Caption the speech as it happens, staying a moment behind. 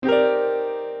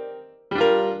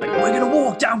we're going to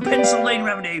walk down Pennsylvania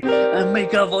Avenue and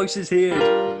make our voices heard.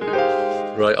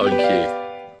 Right on cue.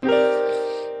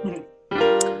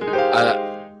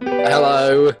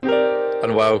 Hello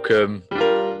and welcome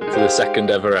to the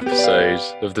second ever episode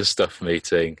of the Stuff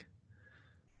Meeting.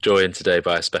 Joined today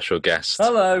by a special guest.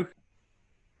 Hello.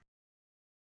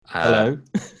 Hello.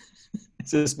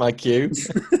 Is this my cue?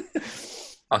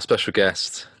 Our special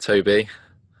guest, Toby.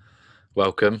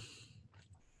 Welcome.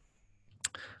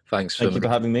 Thank you for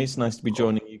having me. It's nice to be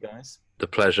joining you guys. The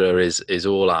pleasure is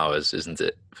all ours, isn't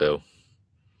it, Phil?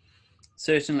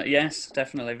 Certainly, yes,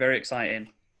 definitely. Very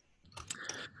exciting.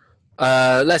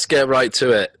 Let's get right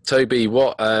to it. Toby,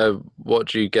 what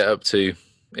do you get up to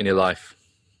in your life?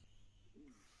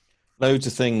 Loads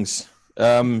of things.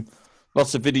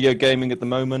 Lots of video gaming at the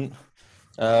moment.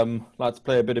 Like to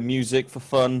play a bit of music for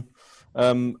fun.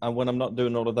 And when I'm not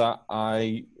doing all of that,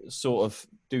 I sort of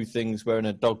do things wearing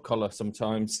a dog collar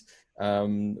sometimes,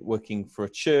 working for a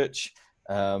church,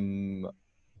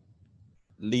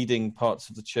 leading parts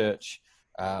of the church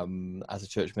as a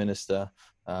church minister,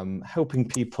 helping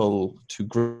people to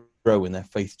grow in their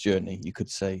faith journey, you could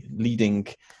say, leading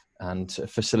and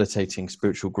facilitating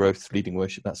spiritual growth, leading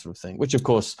worship, that sort of thing, which of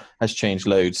course has changed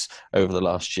loads over the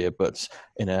last year. But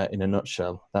in a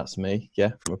nutshell, that's me.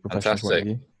 Yeah, from a professional point of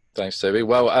view. Thanks, Toby.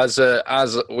 Well, as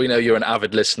we know, you're an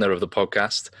avid listener of the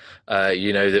podcast.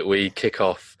 You know that we kick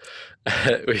off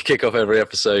every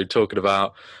episode talking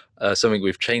about something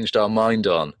we've changed our mind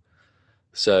on.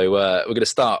 So we're going to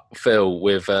start, Phil,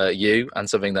 with you and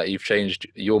something that you've changed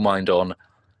your mind on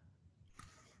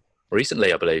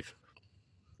recently, I believe.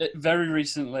 Very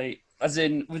recently, as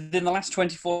in within the last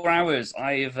 24 hours,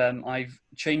 I've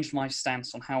changed my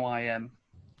stance on how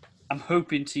I'm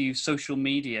hoping to use social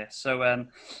media. So,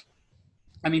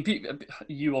 I mean,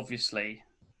 you obviously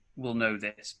will know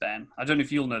this, Ben. I don't know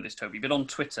if you'll know this, Toby, but on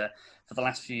Twitter for the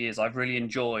last few years, I've really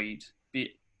enjoyed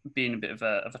being a bit of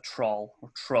a troll,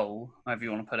 or troll, however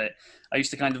you want to put it. I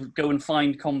used to kind of go and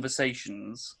find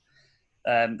conversations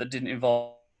that didn't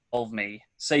involve me,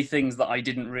 say things that I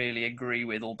didn't really agree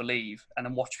with or believe, and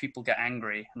then watch people get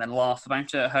angry and then laugh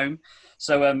about it at home.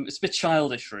 So it's a bit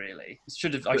childish, really. I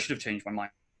should have changed my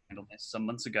mind on this some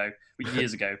months ago,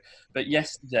 years ago. But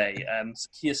yesterday,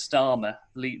 Keir Starmer,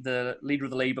 the leader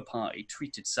of the Labour Party,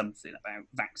 tweeted something about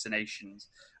vaccinations,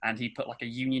 and he put like a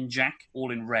Union Jack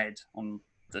all in red on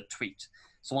the tweet.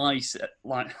 So I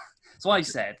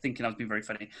said, thinking I was being very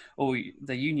funny, "Oh,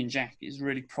 the Union Jack is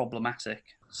really problematic,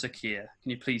 Sir Keir.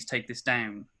 Can you please take this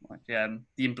down? Like,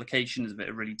 the implications of it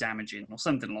are really damaging," or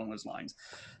something along those lines.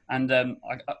 And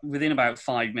within about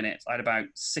 5 minutes, I had about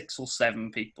 6 or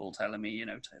 7 people telling me,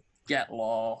 to get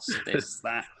lost, this,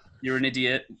 that, you're an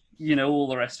idiot, all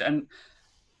the rest of it. And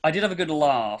I did have a good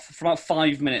laugh. For about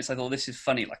 5 minutes, I thought, this is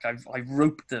funny. Like, I've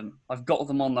roped them. I've got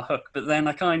them on the hook. But then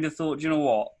I kind of thought, you know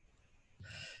what?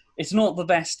 It's not the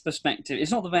best perspective.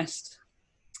 It's not the best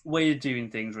way of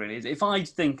doing things, really. If I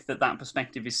think that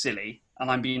perspective is silly and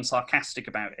I'm being sarcastic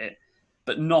about it,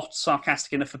 but not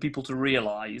sarcastic enough for people to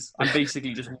realise, I'm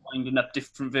basically just winding up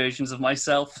different versions of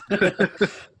myself. But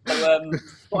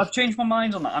I've changed my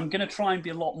mind on that. I'm going to try and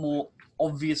be a lot more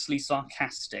obviously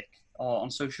sarcastic on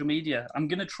social media. I'm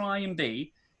going to try and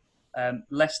be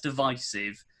less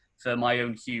divisive for my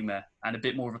own humour and a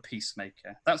bit more of a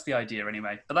peacemaker. That's the idea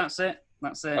anyway. But that's it.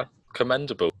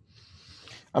 Commendable.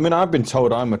 I mean, I've been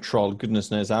told I'm a troll, goodness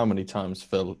knows how many times,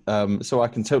 Phil. So I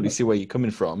can totally see where you're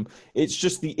coming from. It's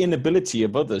just the inability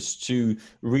of others to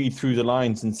read through the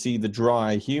lines and see the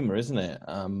dry humour, isn't it?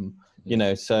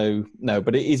 So no,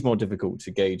 but it is more difficult to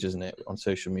gauge, isn't it, on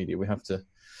social media? We have to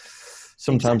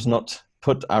sometimes not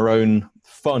put our own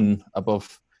fun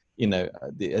above,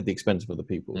 at the expense of other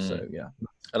people. So yeah.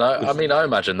 And I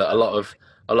imagine that a lot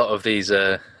of these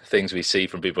things we see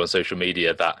from people on social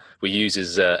media that we use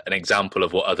as an example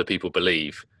of what other people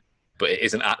believe, but it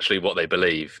isn't actually what they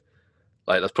believe.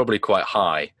 Like, that's probably quite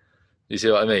high. You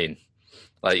see what I mean?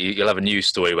 Like, you'll have a news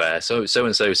story where so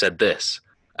and so said this,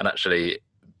 and actually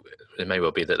it may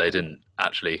well be that they didn't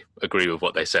actually agree with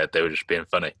what they said. They were just being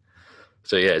funny.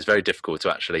 So yeah, it's very difficult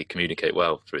to actually communicate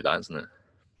well through that, isn't it?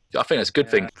 I think that's a good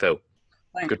thing, Phil.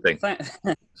 Good thing.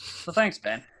 Well, thanks,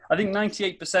 Ben. I think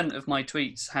 98% of my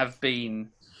tweets have been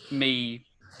me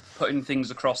putting things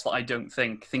across that I don't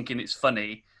thinking it's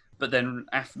funny. But then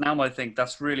now I think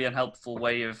that's really unhelpful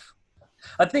way of...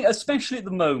 I think especially at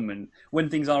the moment when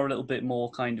things are a little bit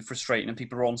more kind of frustrating and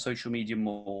people are on social media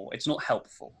more, it's not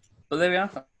helpful. But there we are.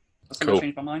 That's something I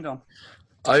changed my mind on.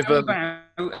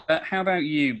 How about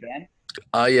you, Ben?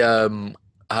 I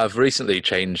have recently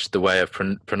changed the way I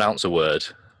pronounce a word.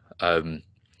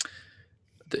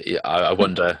 I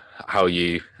wonder how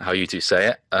you two say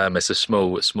it. It's a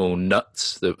small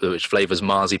nut which flavors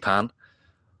marzipan.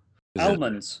 Is it?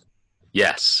 Almonds.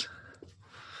 Yes.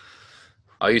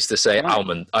 I used to say Right.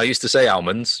 almond. I used to say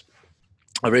almonds.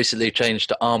 I recently changed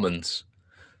to almonds.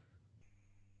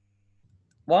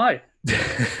 Why?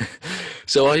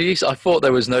 So I thought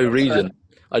there was no reason.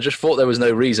 I just thought there was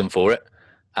no reason for it,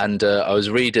 and I was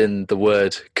reading the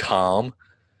word calm,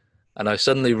 and I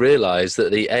suddenly realised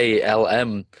that the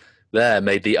ALM there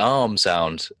made the arm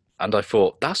sound, and I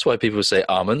thought that's why people say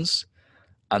almonds.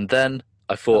 And then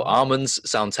I thought almonds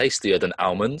sound tastier than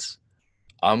almonds.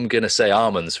 I'm gonna say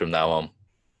almonds from now on.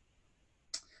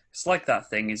 It's like that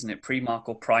thing, isn't it? Primark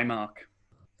or Primark.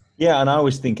 Yeah, and I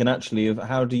was thinking actually of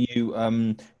how do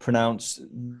you pronounce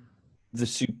the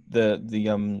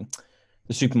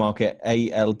supermarket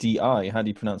ALDI? How do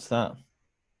you pronounce that?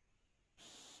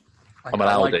 I, I'm an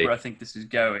I like Aldi. where I think this is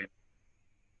going.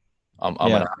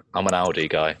 Yeah, I'm an Aldi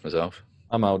guy myself.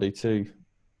 I'm Aldi too.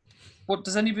 What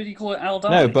does anybody call it? No,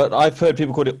 Aldi? but I've heard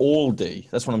people call it Aldi.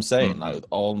 That's what I'm saying, Mm. like with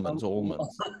almonds, Oh.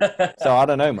 almonds. So I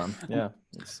don't know, man. Yeah.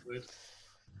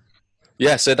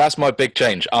 Yeah, so that's my big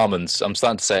change. Almonds. I'm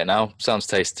starting to say it now. Sounds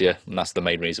tastier, and that's the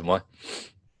main reason why.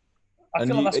 I And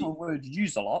feel like you, that's not a word you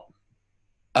use a lot.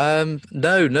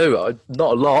 No, not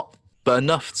a lot, but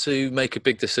enough to make a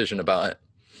big decision about it.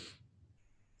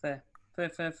 Fair.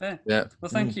 Yeah, Well,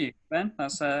 thank you, Ben.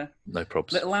 That's no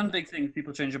probs. little and big things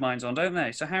people change their minds on, don't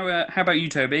they? So how about you,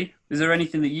 Toby? Is there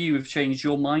anything that you have changed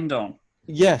your mind on?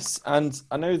 yes, and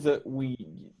I know that we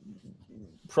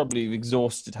probably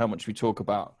exhausted how much we talk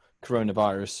about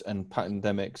coronavirus and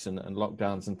pandemics and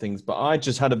lockdowns and things, but I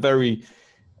just had a very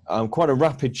quite a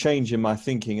rapid change in my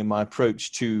thinking and my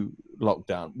approach to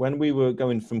lockdown. When we were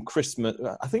going from Christmas,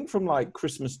 I think from like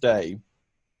Christmas Day,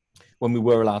 when we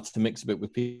were allowed to mix a bit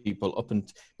with people up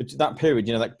and that period,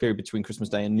 that period between Christmas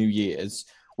Day and New Year's,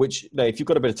 which if you've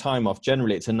got a bit of time off,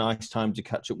 generally it's a nice time to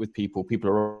catch up with people. People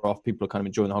are off, people are kind of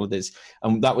enjoying the holidays.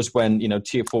 And that was when,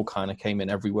 tier 4 kind of came in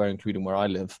everywhere, including where I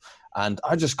live. And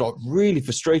I just got really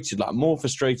frustrated, like more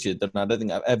frustrated than I don't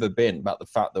think I've ever been about the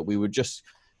fact that we were just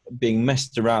being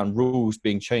messed around, rules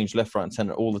being changed left, right, and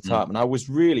centre all the time. And I was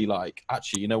really like,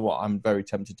 actually, you know what? I'm very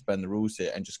tempted to bend the rules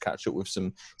here and just catch up with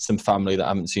some family that I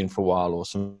haven't seen for a while or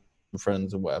some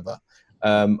friends or whatever.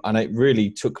 And it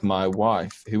really took my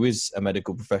wife, who is a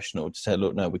medical professional, to say,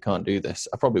 look, no, we can't do this.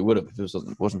 I probably would have if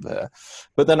it wasn't for her.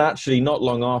 But then actually not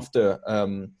long after,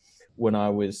 when I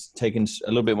was taking a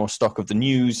little bit more stock of the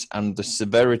news and the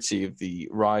severity of the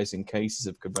rise in cases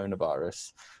of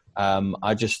coronavirus,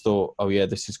 I just thought, oh yeah,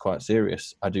 this is quite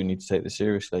serious. I do need to take this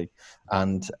seriously.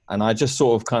 And I just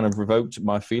sort of kind of revoked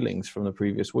my feelings from the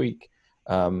previous week.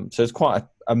 So it's quite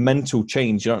a mental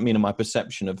change, you know what I mean, in my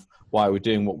perception of why we're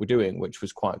doing what we're doing, which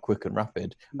was quite quick and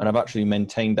rapid. And I've actually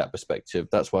maintained that perspective.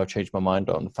 That's why I've changed my mind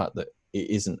on the fact that it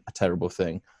isn't a terrible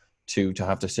thing to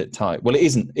have to sit tight. Well, it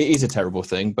isn't. It is a terrible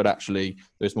thing, but actually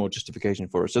there's more justification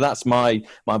for it. So that's my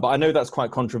but I know that's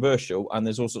quite controversial, and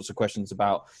there's all sorts of questions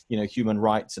about, human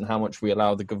rights and how much we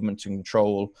allow the government to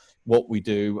control what we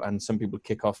do, and some people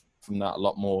kick off from that a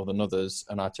lot more than others,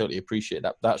 and I totally appreciate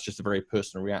that. That's just a very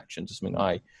personal reaction to something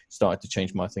I started to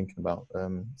change my thinking about.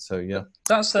 So yeah.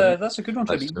 That's a good one,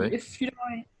 Toby. If you don't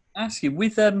mind asking,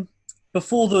 with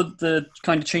before the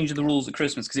kind of change of the rules at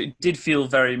Christmas, because it did feel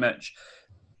very much,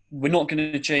 we're not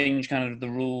going to change kind of the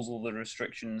rules or the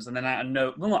restrictions, and then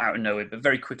not out of nowhere, but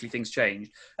very quickly things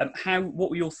changed. What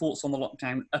were your thoughts on the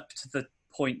lockdown up to the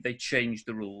point they changed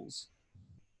the rules?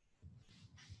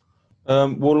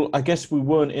 Well, I guess we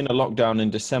weren't in a lockdown in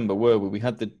December, were we?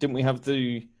 Didn't we have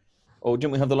the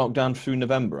lockdown through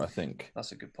November, I think?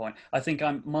 That's a good point. I think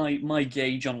my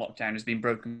gauge on lockdown has been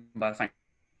broken by the fact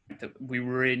that we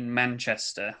were in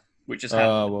Manchester, which has had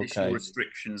additional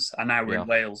restrictions, and now we're in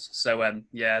Wales. So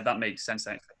that makes sense.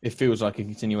 It feels like a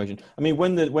continuation. I mean,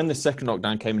 when the second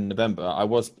lockdown came in November, I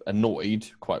was annoyed,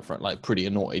 quite frankly, like pretty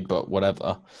annoyed, but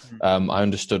whatever. I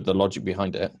understood the logic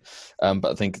behind it. But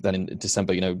I think then in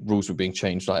December, rules were being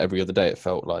changed like every other day. It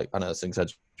felt like, I know it's an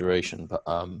exaggeration, but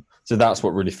so that's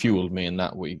what really fueled me in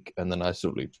that week. And then I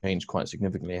sort of changed quite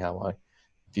significantly how I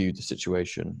viewed the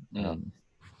situation.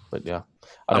 But yeah,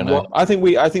 I don't know. I think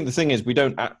the thing is we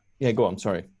don't. Yeah, go on.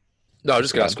 Sorry. No, I was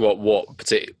just going to ask what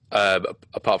particular,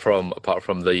 apart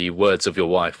from the words of your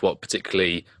wife, what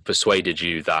particularly persuaded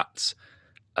you that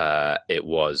it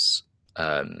was.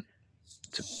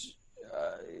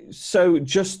 So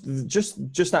just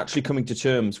actually coming to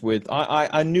terms with,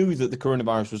 I knew that the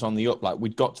coronavirus was on the up. Like,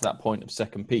 we'd got to that point of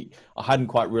second peak. I hadn't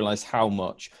quite realized how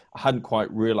much. I hadn't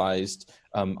quite realized.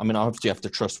 I mean, I obviously have to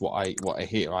trust what I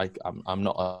hear. I'm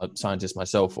not a scientist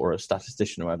myself or a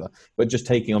statistician or whatever, but just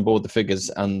taking on board the figures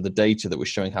and the data that was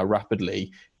showing how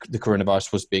rapidly the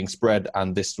coronavirus was being spread,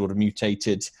 and this sort of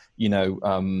mutated,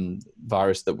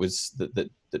 virus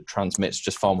that transmits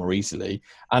just far more easily.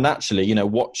 And actually,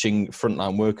 watching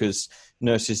frontline workers,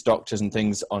 nurses, doctors, and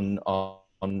things on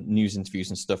news interviews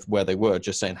and stuff where they were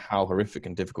just saying how horrific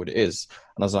and difficult it is.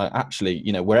 And I was like, actually,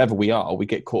 wherever we are, we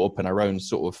get caught up in our own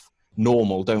sort of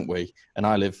normal, don't we? And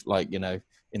I live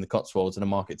in the Cotswolds in a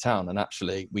market town, and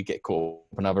actually we get caught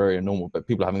up in our very normal, but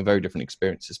people are having very different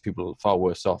experiences. People are far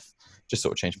worse off. Just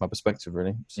sort of changed my perspective,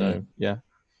 really. So yeah.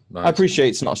 Nice. I appreciate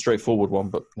it's not a straightforward one,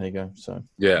 but there you go. So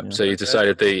yeah. So you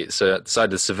decided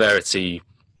the severity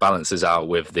balances out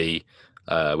with the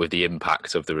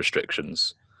impact of the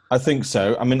restrictions. I think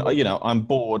so. I mean, I'm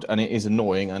bored, and it is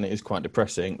annoying, and it is quite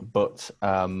depressing. But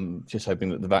just hoping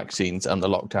that the vaccines and the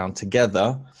lockdown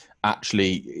together,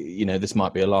 actually, this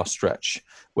might be a last stretch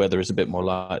where there is a bit more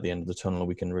light at the end of the tunnel, and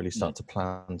we can really start to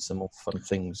plan some more fun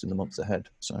things in the months ahead.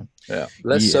 So yeah,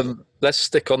 let's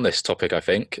stick on this topic, I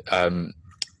think.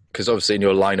 Because obviously in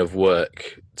your line of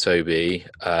work, Toby,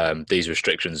 these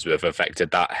restrictions have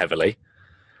affected that heavily.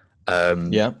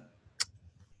 Yeah.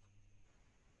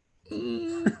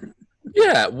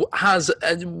 Yeah.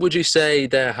 Would you say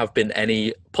there have been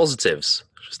any positives?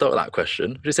 Should start with that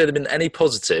question. Would you say there have been any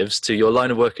positives to your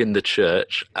line of work in the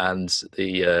church and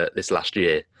this last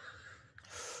year?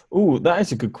 Oh, that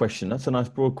is a good question. That's a nice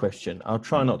broad question. I'll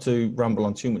try not to ramble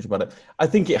on too much about it. I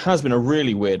think it has been a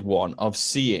really weird one of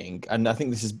seeing, and I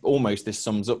think this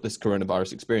sums up this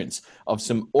coronavirus experience, of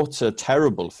some utter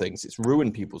terrible things. It's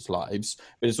ruined people's lives,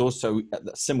 but it's also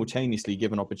simultaneously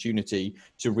given opportunity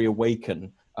to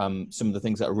reawaken some of the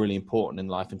things that are really important in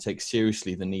life and take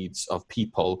seriously the needs of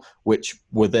people, which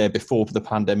were there before the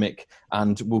pandemic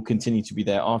and will continue to be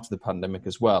there after the pandemic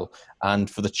as well. And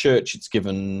for the church, it's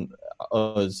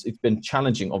been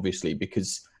challenging, obviously,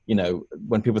 because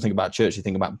when people think about church, they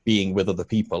think about being with other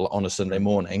people on a Sunday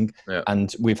morning. Yeah.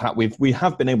 And we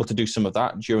have been able to do some of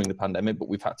that during the pandemic, but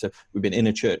we've been in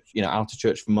a church, out of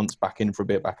church for months, back in for a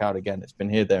bit, back out again. It's been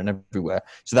here, there, and everywhere.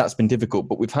 So that's been difficult,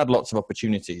 but we've had lots of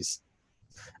opportunities.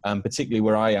 Particularly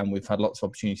where I am, we've had lots of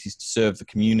opportunities to serve the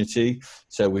community.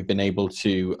 So we've been able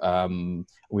to,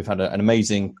 we've had an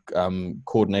amazing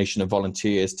coordination of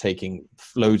volunteers taking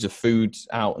loads of food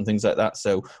out and things like that.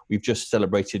 So we've just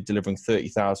celebrated delivering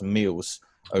 30,000 meals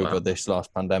over this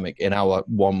last pandemic in our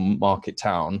one market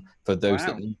town for those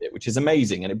that need it, which is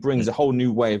amazing. And it brings a whole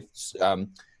new way of,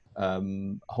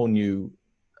 whole new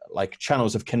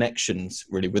channels of connections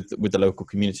really with the local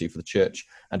community for the church,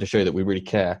 and to show that we really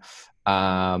care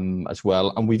as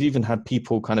well. And we've even had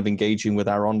people kind of engaging with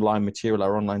our online material,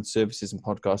 our online services and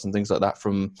podcasts and things like that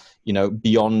from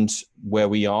beyond where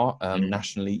we are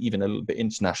nationally, even a little bit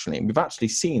internationally. And we've actually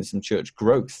seen some church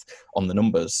growth on the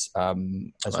numbers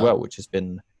as well, which has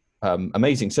been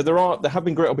amazing. So there have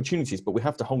been great opportunities, but we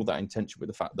have to hold that in tension with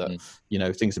the fact that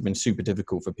things have been super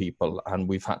difficult for people, and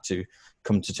we've had to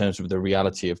come to terms with the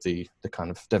reality of the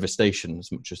kind of devastation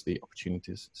as much as the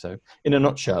opportunities. So in a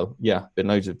nutshell, been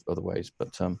loads of other ways,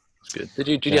 but that's good.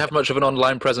 Did you have much of an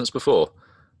online presence before?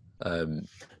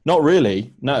 Not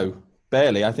really, no,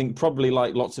 barely. I think probably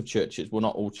like lots of churches, well,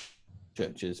 not all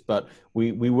churches, but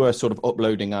we were sort of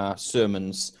uploading our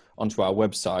sermons onto our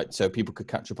website so people could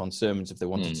catch up on sermons if they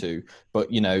wanted to. But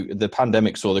the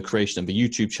pandemic saw the creation of a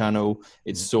YouTube channel.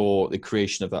 It saw the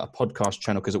creation of a podcast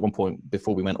channel, because at one point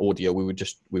before we went audio, we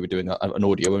were doing an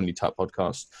audio only type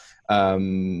podcast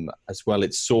as well.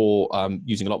 It saw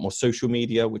using a lot more social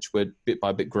media, which we're bit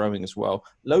by bit growing as well.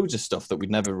 Loads of stuff that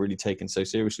we'd never really taken so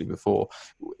seriously before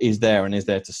is there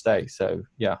to stay. So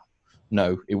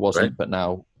no, it wasn't. Great. But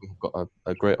now we've got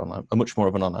a great a much more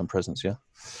of an online presence. Yeah.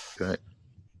 Great.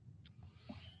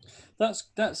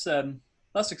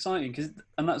 That's exciting,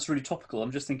 and that's really topical. I'm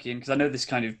just thinking, because I know this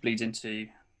kind of bleeds into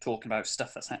talking about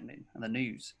stuff that's happening in the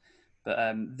news. But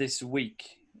this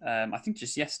week, I think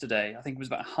just yesterday, I think it was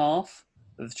about half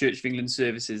of the Church of England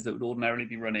services that would ordinarily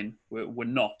be running were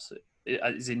not,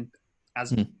 as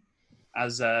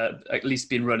at least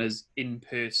being run as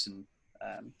in-person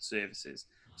services.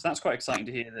 So that's quite exciting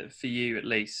to hear that for you, at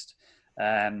least,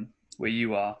 where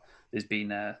you are, there's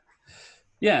been a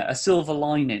silver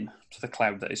lining to the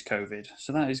cloud that is COVID.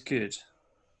 So that is good.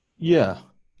 Yeah,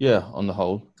 on the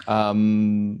whole.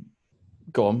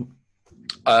 Go on.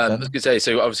 I was going to say,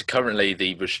 so obviously currently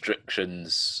the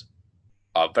restrictions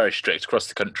are very strict across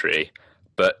the country,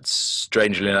 but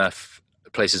strangely enough,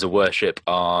 places of worship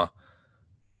are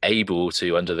able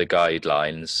to, under the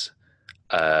guidelines,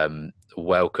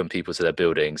 welcome people to their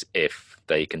buildings if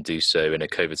they can do so in a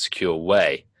COVID secure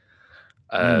way.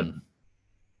 Do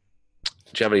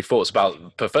you have any thoughts about,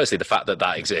 firstly, the fact that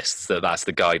that exists, that that's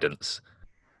the guidance?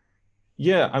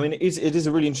 Yeah, I mean, it is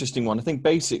a really interesting one. I think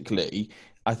basically,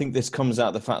 I think this comes out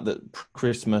of the fact that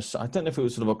Christmas, I don't know if it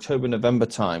was sort of October, November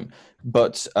time,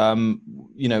 but,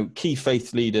 key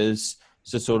faith leaders,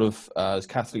 so sort of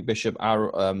Catholic Bishop,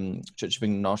 our Church of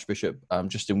England Archbishop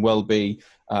Justin Welby,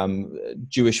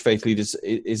 Jewish faith leaders,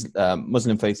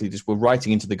 Muslim faith leaders were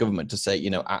writing into the government to say,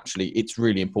 actually, it's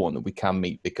really important that we can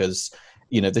meet because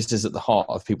this is at the heart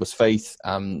of people's faith.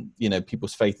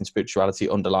 People's faith and spirituality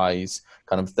underlies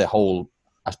kind of their whole,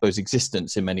 I suppose,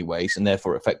 existence in many ways, and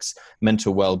therefore affects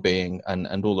mental well-being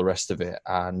and all the rest of it.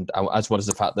 And as well as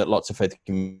the fact that lots of faith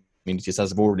communities,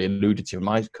 as I've already alluded to in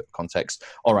my context,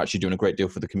 are actually doing a great deal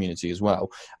for the community as well.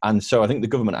 And so I think the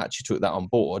government actually took that on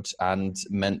board and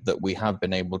meant that we have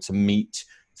been able to meet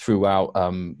throughout,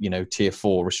 tier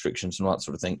 4 restrictions and all that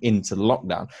sort of thing into the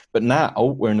lockdown. But now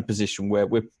we're in a position where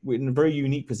we're in a very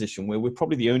unique position where we're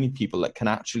probably the only people that can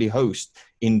actually host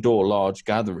indoor large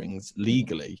gatherings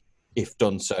legally, if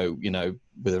done so,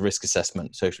 with a risk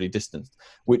assessment, socially distanced,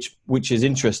 which is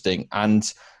interesting.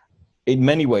 And in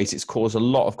many ways, it's caused a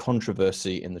lot of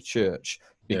controversy in the church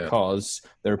because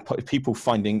there are people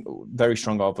finding very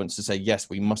strong arguments to say, yes,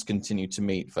 we must continue to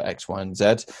meet for X, Y, and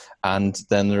Z. And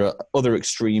then there are other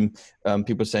extreme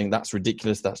people saying that's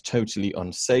ridiculous, that's totally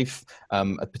unsafe,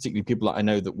 particularly people that I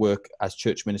know that work as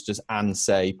church ministers and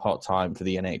say part-time for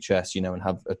the NHS, and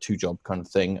have a 2-job kind of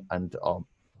thing and are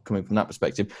coming from that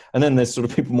perspective. And then there's sort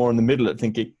of people more in the middle that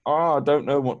thinking, I don't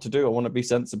know what to do. I want to be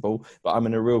sensible, but I'm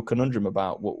in a real conundrum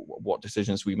about what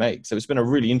decisions we make. So it's been a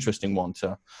really interesting one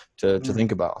to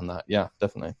think about on that. Yeah,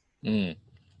 definitely.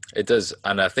 It does.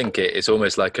 And I think it's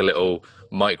almost like a little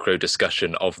micro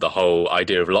discussion of the whole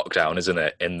idea of lockdown, isn't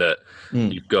it? In that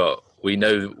we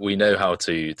know how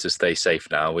to stay safe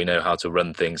now. We know how to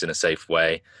run things in a safe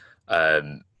way.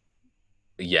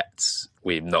 Yet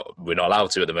we're not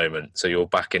allowed to at the moment. So you're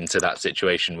back into that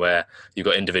situation where you've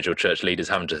got individual church leaders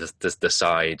having to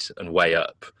decide and weigh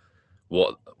up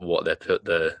what they put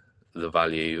the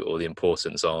value or the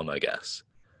importance on, I guess.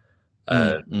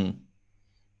 What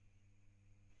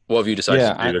have you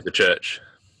decided to do with the church?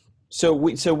 So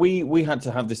we had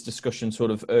to have this discussion sort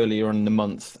of earlier in the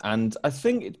month, and I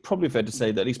think it's probably fair to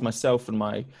say that at least myself and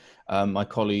my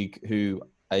colleague who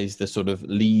is the sort of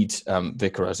lead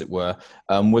vicar, as it were,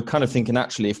 we're kind of thinking,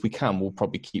 actually, if we can, we'll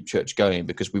probably keep church going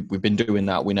because we've been doing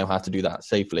that. We know how to do that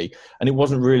safely. And it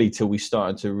wasn't really till we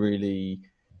started to really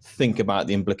think about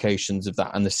the implications of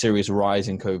that and the serious rise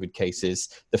in COVID cases,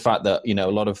 the fact that, a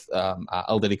lot of our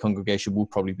elderly congregation will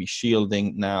probably be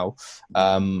shielding now.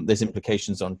 There's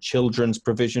implications on children's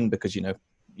provision because,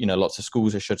 lots of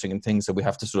schools are shutting and things. So we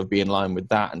have to sort of be in line with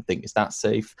that and think, is that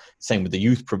safe? Same with the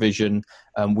youth provision.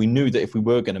 We knew that if we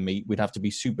were going to meet, we'd have to be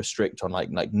super strict on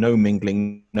like no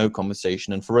mingling, no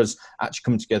conversation. And for us, actually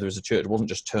coming together as a church, it wasn't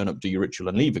just turn up, do your ritual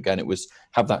and leave again. It was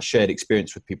have that shared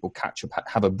experience with people, catch up,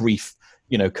 have a brief,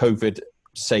 COVID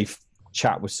safe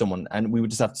chat with someone. And we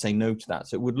would just have to say no to that.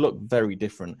 So it would look very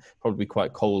different, probably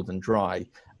quite cold and dry.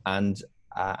 And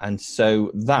so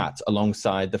that,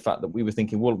 alongside the fact that we were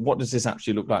thinking, well, what does this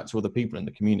actually look like to other people in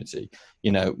the community?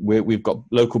 We've got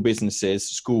local businesses,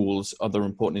 schools, other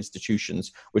important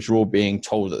institutions, which are all being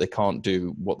told that they can't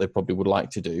do what they probably would like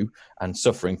to do and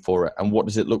suffering for it. And what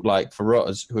does it look like for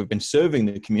us who have been serving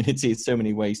the community in so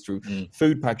many ways through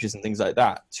food packages and things like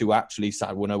that to actually say,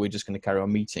 well, no, we're just going to carry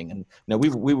on meeting. And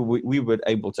we were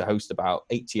able to host about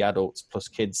 80 adults plus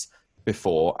kids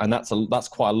before, and that's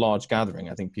quite a large gathering.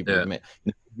 I think people admit,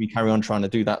 we carry on trying to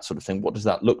do that sort of thing. What does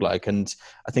that look like? And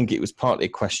I think it was partly a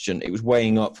question. It was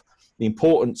weighing up the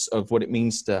importance of what it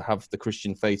means to have the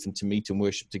Christian faith and to meet and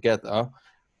worship together,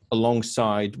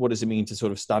 alongside what does it mean to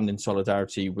sort of stand in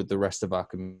solidarity with the rest of our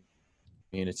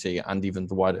community and even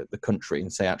the country,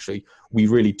 and say, actually, we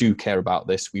really do care about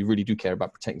this. We really do care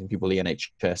about protecting people, the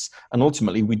NHS, and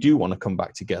ultimately we do want to come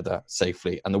back together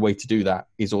safely. And the way to do that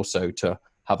is also to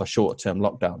have a short-term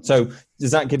lockdown. So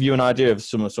does that give you an idea of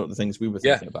some of the sort of things we were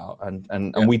thinking about?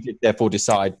 And we did therefore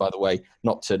decide, by the way,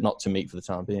 not to meet for the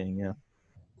time being. Yeah.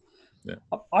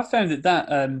 I found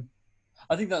that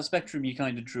I think that spectrum you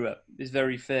kind of drew up is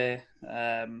very fair.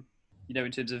 In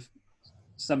terms of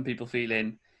some people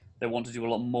feeling they want to do a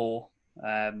lot more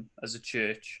as a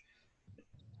church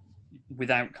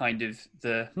without kind of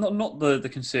not the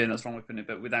concern, that's wrong with putting it,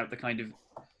 but without the kind of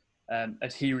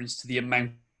adherence to the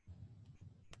amount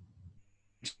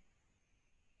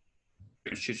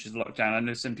churches locked down. I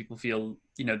know some people feel,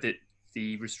 that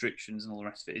the restrictions and all the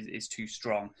rest of it is too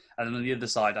strong. And then on the other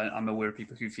side, I'm aware of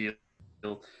people who feel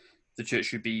the church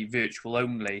should be virtual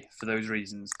only for those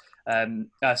reasons.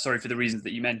 For the reasons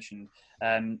that you mentioned.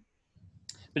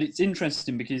 But it's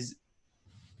interesting because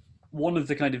one of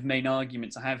the kind of main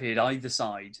arguments I have here, either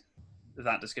side of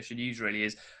that discussion usually,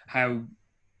 is how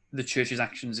the church's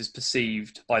actions is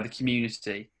perceived by the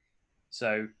community.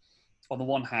 So on the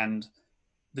one hand,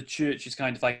 the church is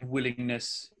kind of like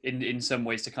willingness in some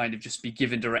ways to kind of just be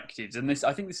given directives. And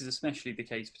I think this is especially the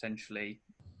case potentially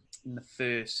in the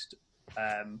first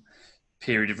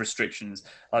period of restrictions.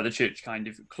 Like the church kind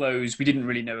of closed. We didn't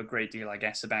really know a great deal, I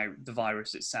guess, about the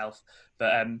virus itself.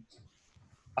 But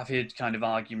I've heard kind of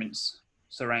arguments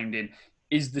surrounding,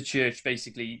 is the church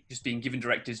basically just being given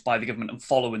directives by the government and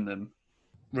following them,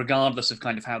 regardless of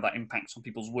kind of how that impacts on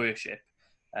people's worship?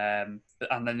 And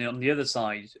then on the other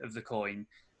side of the coin,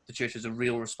 the church has a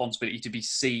real responsibility to be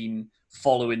seen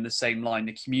following the same line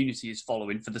the community is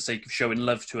following for the sake of showing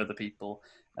love to other people.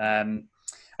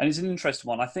 And it's an interesting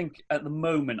one. I think at the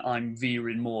moment I'm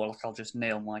veering more, like I'll just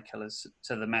nail my colours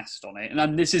to the mast on it.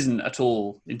 And this isn't at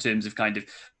all in terms of kind of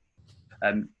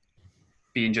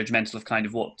being judgmental of kind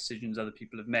of what decisions other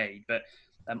people have made. But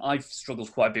I've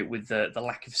struggled quite a bit with the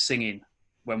lack of singing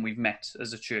when we've met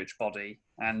as a church body.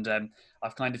 And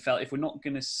I've kind of felt if we're not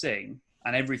going to sing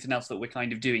and everything else that we're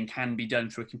kind of doing can be done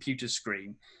through a computer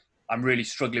screen, I'm really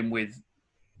struggling with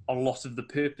a lot of the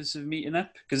purpose of meeting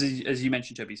up. Because as you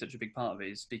mentioned, Toby, such a big part of it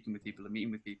is speaking with people and meeting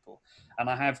with people. And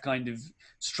I have kind of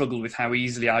struggled with how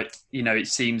easily it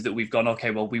seems that we've gone,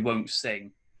 okay, well, we won't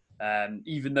sing.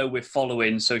 Even though we're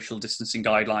following social distancing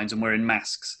guidelines and we're in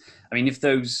masks. I mean, if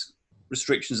those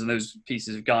restrictions and those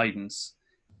pieces of guidance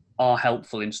are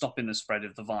helpful in stopping the spread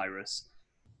of the virus,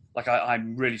 like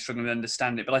I'm really struggling to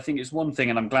understand it. But I think it's one thing,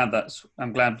 and I'm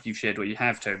glad you've shared what you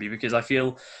have, Toby, because I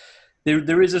feel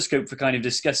there is a scope for kind of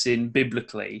discussing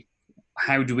biblically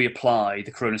how do we apply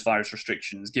the coronavirus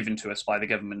restrictions given to us by the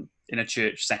government in a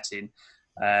church setting,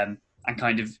 and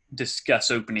kind of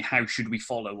discuss openly how should we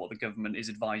follow what the government is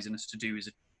advising us to do as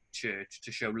a church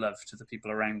to show love to the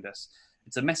people around us.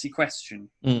 It's a messy question,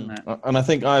 isn't it? And I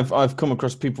think I've come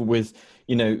across people with,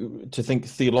 to think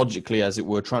theologically, as it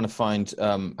were, trying to find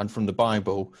and from the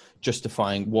Bible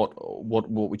justifying what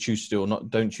we choose to do or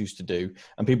don't choose to do,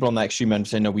 and people on the extreme end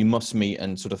saying no, we must meet,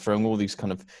 and sort of throwing all these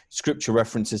kind of scripture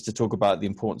references to talk about the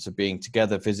importance of being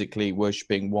together physically,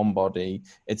 worshiping one body,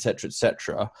 etc.,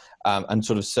 and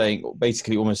sort of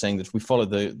basically almost saying that if we follow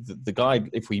the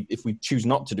guide, if we choose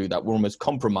not to do that, we're almost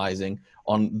compromising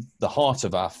on the heart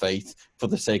of our faith for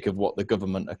the sake of what the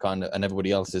government are kind of and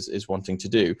everybody else is wanting to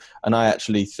do. And I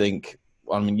actually think,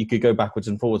 I mean, you could go backwards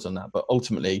and forwards on that, but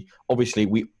ultimately,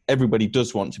 obviously, everybody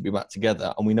does want to be back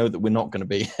together, and we know that we're not going to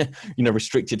be,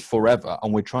 restricted forever,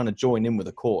 and we're trying to join in with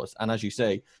a cause. And as you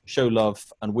say, show love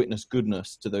and witness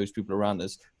goodness to those people around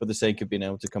us for the sake of being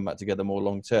able to come back together more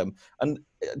long term. And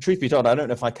truth be told, I don't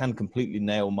know if I can completely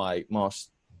nail my mast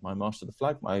of the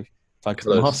flag, my flag to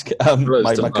the mast,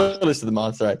 my colours to the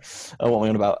mast. Sorry, what am I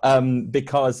on about?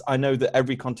 Because I know that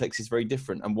every context is very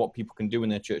different, and what people can do in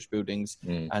their church buildings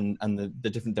and the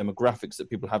different demographics that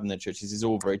people have in their churches is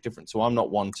all very different. So I'm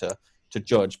not one to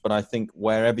judge, but I think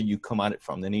wherever you come at it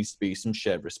from, there needs to be some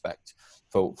shared respect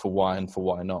for why and for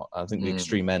why not. I think the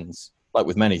extreme ends, like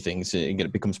with many things,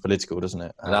 it becomes political, doesn't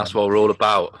it? And that's what we're all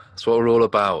about. That's what we're all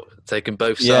about, taking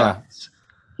both sides.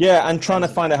 Yeah, and trying to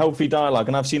find a healthy dialogue.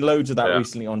 And I've seen loads of that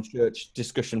recently on church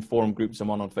discussion forum groups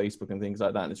I'm on Facebook and things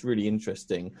like that. And it's really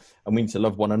interesting. And we need to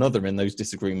love one another in those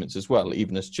disagreements as well,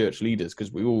 even as church leaders,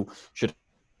 because we all should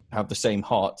have the same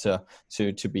heart to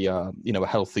be a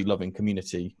healthy, loving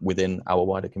community within our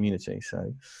wider community.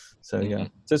 So yeah.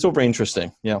 So it's all very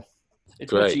interesting. Yeah.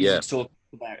 It's much easier to talk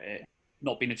about it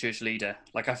not being a church leader.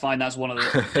 Like, I find that's one of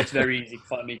it's very easy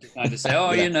for me to kind of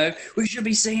say, we should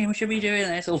be singing, we should be doing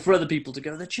this, or for other people to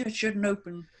go, the church shouldn't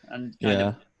open, and kind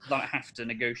of not have to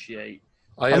negotiate.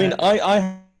 I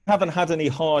haven't had any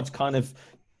hard kind of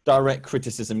direct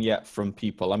criticism yet from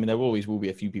people. I mean, there always will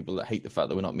be a few people that hate the fact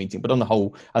that we're not meeting, but on the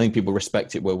whole, I think people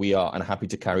respect it where we are and are happy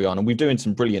to carry on. And we're doing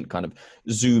some brilliant kind of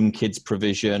Zoom kids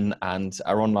provision, and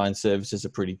our online services are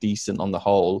pretty decent on the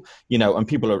whole, and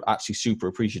people are actually super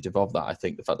appreciative of that. I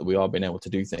think the fact that we are being able to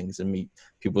do things and meet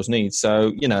people's needs.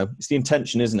 So, it's the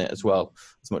intention, isn't it, as well,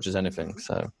 as much as anything.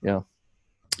 So, yeah.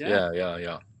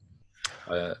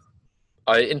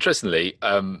 Interestingly,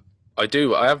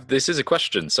 this is a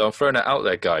question, so I'm throwing it out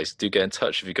there, guys. Do get in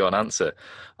touch if you got an answer.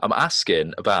 I'm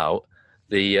asking about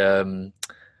the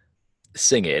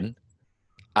singing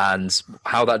and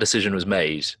how that decision was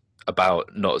made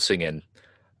about not singing.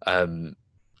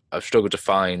 I've struggled to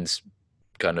find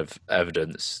kind of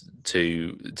evidence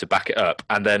to back it up.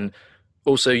 And then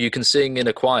also, you can sing in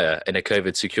a choir in a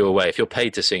COVID secure way. If you're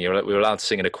paid to sing, we were allowed to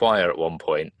sing in a choir at one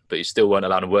point, but you still weren't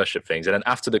allowed to worship things. And then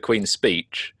after the Queen's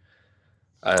speech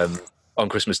on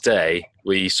Christmas Day,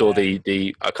 we saw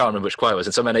the I can't remember which choir it was,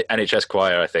 in some NHS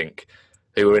choir, I think,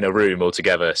 who were in a room all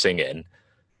together singing.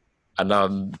 And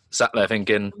I'm sat there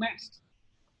thinking, no masks.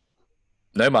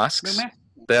 No masks.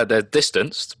 They're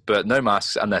distanced, but no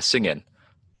masks, and they're singing.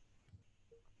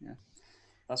 Yeah,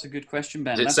 that's a good question,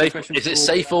 Ben. Is it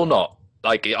safe or not?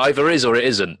 Like, it either is or it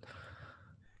isn't.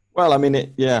 Well, I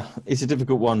mean, it's a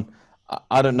difficult one.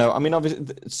 I don't know. I mean, obviously,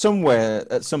 somewhere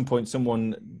at some point,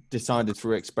 someone decided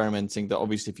through experimenting that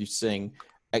obviously if you sing,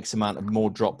 X amount of more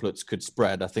droplets could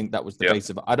spread. I think that was the base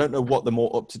of it. I don't know what the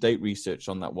more up-to-date research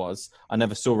on that was. I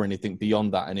never saw anything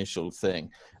beyond that initial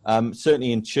thing.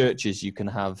 Certainly in churches, you can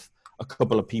have a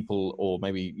couple of people, or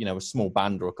maybe, you know, a small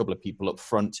band or a couple of people up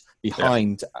front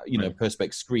behind, you know,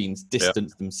 perspex screens,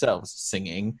 distance themselves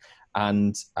singing.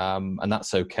 And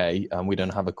that's okay. We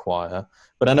don't have a choir,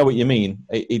 but I know what you mean.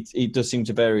 It does seem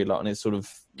to vary a lot, and it's sort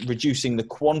of reducing the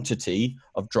quantity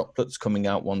of droplets coming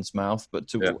out one's mouth.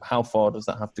 But how far does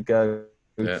that have to go?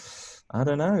 I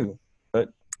don't know. But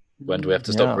when do we have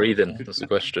to stop breathing? That's the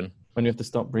question. When you have to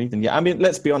stop breathing. Yeah, I mean,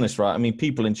 let's be honest, right? I mean,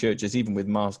 people in churches, even with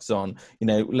masks on, you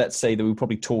know, let's say that we're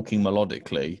probably talking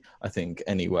melodically, I think,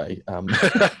 anyway,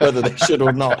 whether they should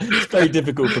or not. It's very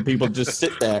difficult for people to just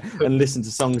sit there and listen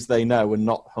to songs they know and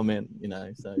not hum in, you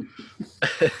know, so.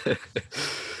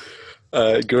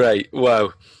 Great.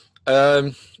 Wow.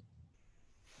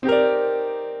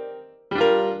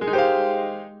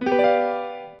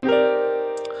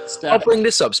 I'll bring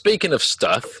this up. Speaking of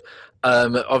stuff,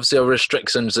 obviously our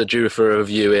restrictions are due for a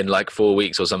review in like 4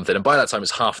 weeks or something, and by that time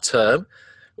it's half term,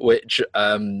 which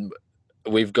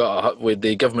we've got with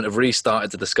the government have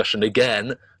restarted the discussion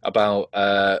again about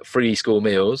free school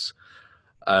meals.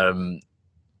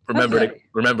 Remembering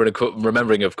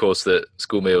of course that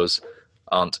school meals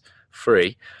aren't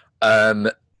free.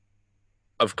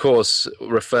 Of course,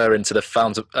 referring to the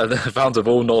fount of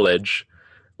all knowledge,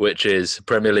 which is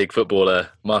Premier League footballer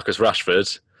Marcus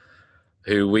Rashford,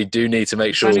 who we do need to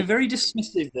make sure. Sounded very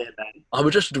dismissive there, Ben.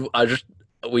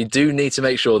 We do need to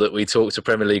make sure that we talk to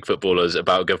Premier League footballers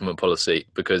about government policy,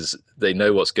 because they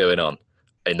know what's going on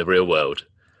in the real world.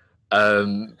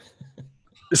 I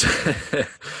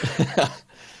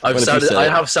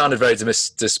have sounded very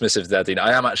dismissive there, Dean.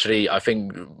 I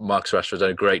think Marcus Rashford's done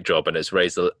a great job, and it's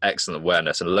raised excellent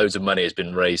awareness, and loads of money has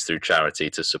been raised through charity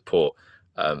to support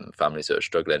families that are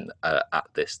struggling at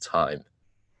this time.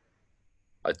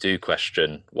 I do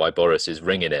question why Boris is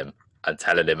ringing him and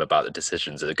telling him about the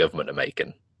decisions that the government are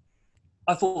making.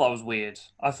 I thought that was weird.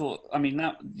 The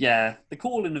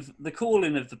calling of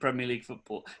the Premier League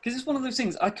football, because it's one of those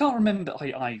things. I can't remember.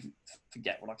 I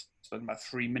forget what I've spoken about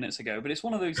 3 minutes ago, but it's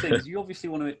one of those things. You obviously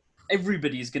want to.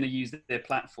 Everybody is going to use their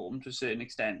platform to a certain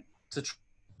extent to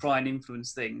try and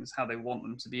influence things how they want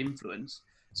them to be influenced.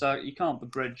 So you can't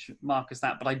begrudge Marcus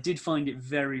that. But I did find it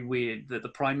very weird that the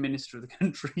Prime Minister of the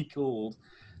country called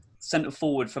centre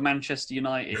forward for Manchester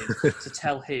United to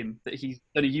tell him that he's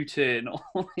done a U-turn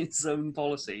on his own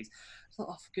policies. I thought,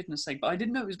 oh, for goodness sake. But I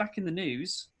didn't know it was back in the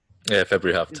news. Yeah,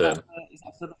 February half term. Is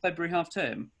that for the February half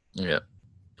term? Yeah.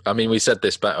 I mean, we said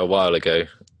this back a while ago,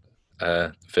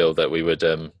 Phil, that we would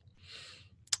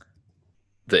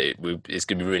it's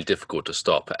going to be really difficult to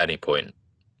stop at any point,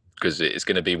 because it's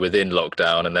going to be within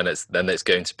lockdown, and then it's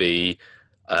going to be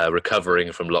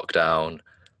recovering from lockdown,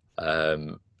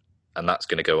 and that's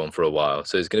going to go on for a while.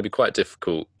 So it's going to be quite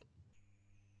difficult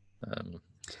to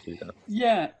do that.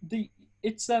 Yeah,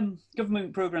 it's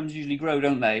government programs usually grow,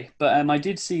 don't they? But I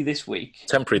did see this week.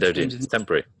 Temporary though, dude. It's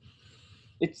temporary.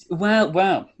 It's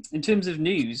well. In terms of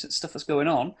news, stuff that's going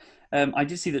on, I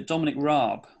did see that Dominic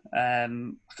Raab,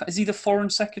 is he the Foreign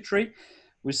Secretary,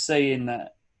 was saying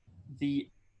that the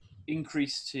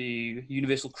increase to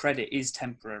universal credit is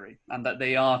temporary, and that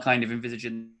they are kind of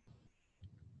envisaging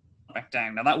back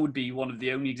down. Now, that would be one of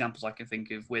the only examples I can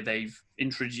think of where they've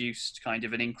introduced kind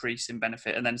of an increase in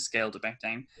benefit and then scaled it back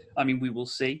down. I mean, we will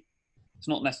see. It's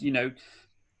not necessarily,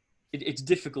 it's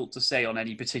difficult to say on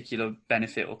any particular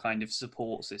benefit or kind of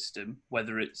support system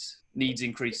whether it needs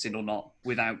increasing or not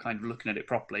without kind of looking at it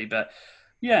properly. But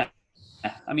yeah,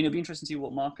 I mean, it'll be interesting to see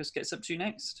what Marcus gets up to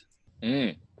next.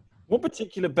 What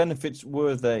particular benefits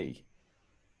were they?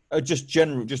 Just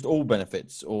general, just all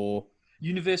benefits, or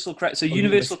universal credit? So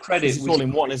universal credit is all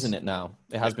in one, isn't it? Now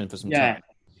it has been for some time.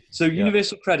 So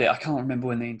universal credit, I can't remember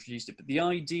when they introduced it, but the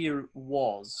idea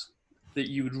was that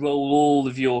you would roll all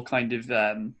of your kind of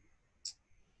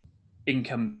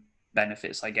income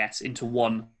benefits, I guess, into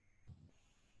one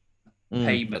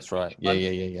payment. That's right.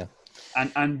 Yeah.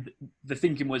 And the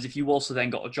thinking was, if you also then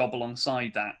got a job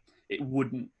alongside that,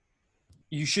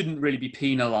 you shouldn't really be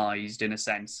penalised in a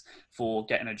sense for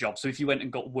getting a job. So if you went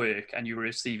and got work and you were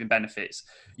receiving benefits,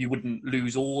 you wouldn't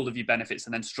lose all of your benefits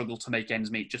and then struggle to make ends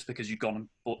meet just because you've gone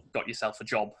and got yourself a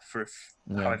job for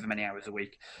however many hours a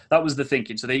week. That was the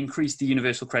thinking. So they increased the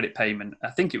universal credit payment. I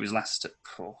think it was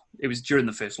during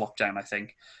the first lockdown, I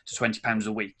think, to £20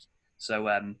 a week.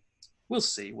 So we'll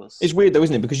see. It's weird though,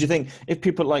 isn't it? Because you think if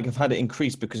people have had it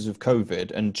increased because of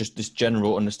COVID and just this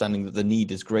general understanding that the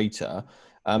need is greater,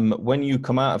 when you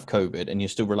come out of COVID and you're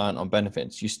still reliant on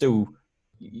benefits, you still,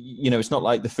 it's not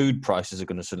like the food prices are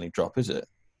going to suddenly drop, is it?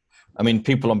 I mean,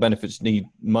 people on benefits need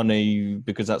money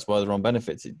because that's why they're on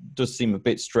benefits. It does seem a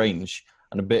bit strange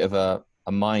and a bit of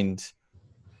a mind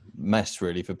mess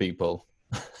really for people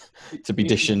to be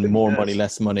dishing more money,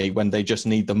 less money when they just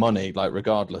need the money,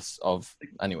 regardless of,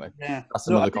 anyway. Yeah. That's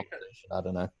another conversation. I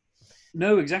don't know.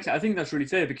 No, exactly. I think that's really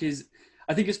fair because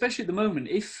I think especially at the moment,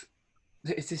 if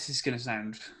this is going to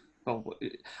sound,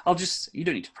 you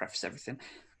don't need to preface everything.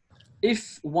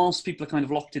 If whilst people are kind of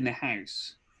locked in their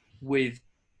house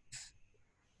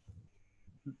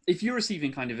if you're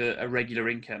receiving kind of a regular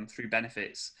income through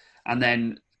benefits and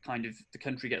then kind of the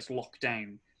country gets locked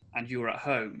down and you're at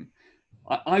home,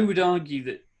 I would argue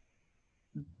that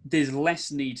there's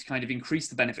less need to kind of increase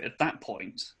the benefit at that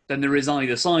point than there is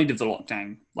either side of the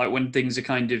lockdown. Like when things are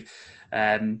kind of,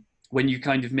 when you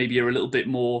kind of maybe are a little bit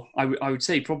more, I would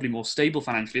say probably more stable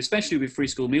financially, especially with free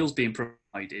school meals being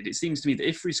provided. It seems to me that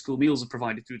if free school meals are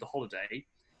provided through the holiday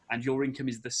and your income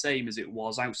is the same as it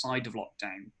was outside of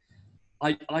lockdown,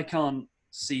 I can't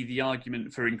see the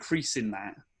argument for increasing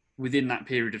that within that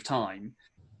period of time,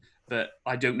 but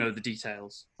I don't know the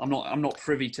details. I'm not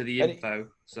privy to the info,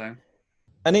 so.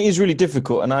 And it is really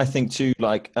difficult. And I think too,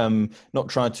 not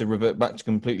trying to revert back to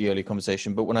completely early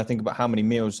conversation, but when I think about how many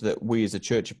meals that we as a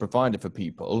church have provided for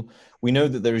people, we know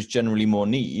that there is generally more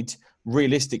need.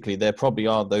 Realistically, there probably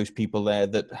are those people there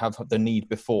that have the need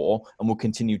before and will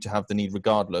continue to have the need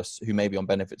regardless, who may be on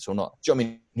benefits or not. Do you know what I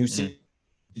mean? Who's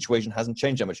situation hasn't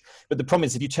changed that much. But the problem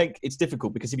is it's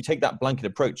difficult because if you take that blanket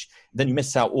approach, then you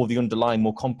miss out all the underlying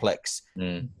more complex,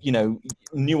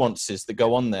 nuances that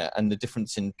go on there and the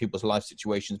difference in people's life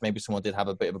situations. Maybe someone did have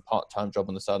a bit of a part-time job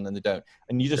on the side and then they don't.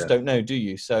 And you just don't know, do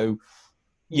you? So,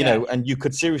 you know, and you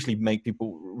could seriously make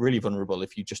people really vulnerable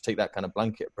if you just take that kind of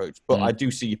blanket approach. But I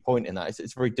do see your point in that. It's a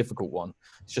very difficult one.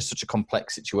 It's just such a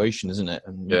complex situation, isn't it?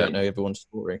 And you don't know everyone's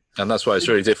story. And that's why it's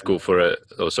really difficult for it.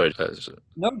 Oh, sorry.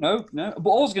 No. But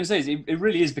all I was going to say is it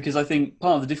really is, because I think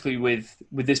part of the difficulty with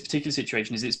this particular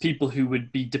situation is it's people who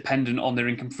would be dependent on their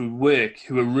income through work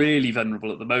who are really vulnerable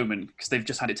at the moment because they've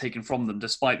just had it taken from them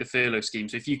despite the furlough scheme.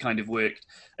 So if you kind of worked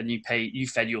and you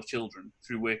fed your children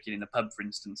through working in a pub, for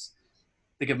instance,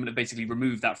 the government have basically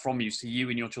removed that from you. So you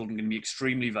and your children are going to be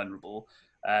extremely vulnerable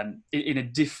in a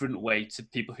different way to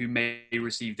people who may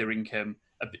receive their income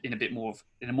in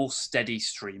a more steady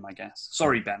stream, I guess.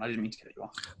 Sorry, Ben, I didn't mean to cut you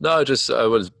off. No, I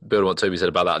was building on what Toby said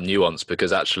about that nuance,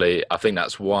 because actually I think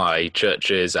that's why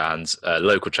churches and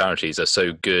local charities are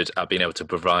so good at being able to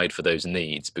provide for those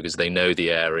needs, because they know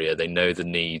the area, they know the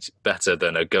need better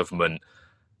than a government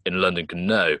in London can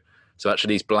know. So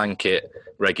actually these blanket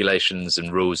regulations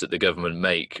and rules that the government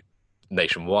make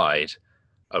nationwide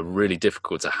are really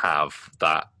difficult to have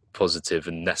that positive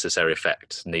and necessary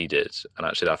effect needed. And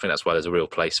actually I think that's why there's a real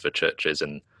place for churches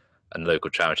and local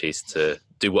charities to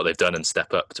do what they've done and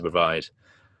step up to provide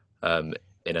in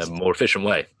a more efficient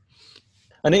way.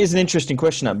 And it is an interesting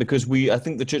question, that, because I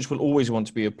think the church will always want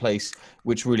to be a place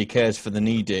which really cares for the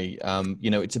needy.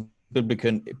 It's a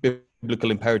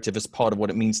biblical imperative as part of what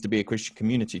it means to be a Christian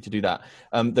community to do that.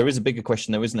 There is a bigger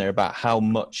question, though, isn't there, about how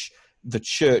much the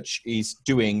church is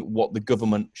doing what the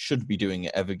government should be doing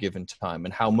at every given time,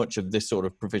 and how much of this sort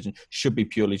of provision should be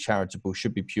purely charitable,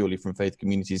 should be purely from faith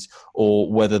communities,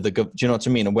 or whether do you know what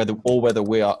I mean? And whether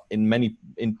we are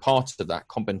in parts of that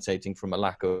compensating from a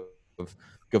lack of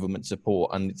government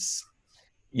support. And it's,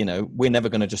 we're never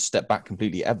going to just step back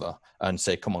completely ever and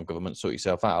say, come on, government, sort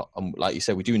yourself out. And like you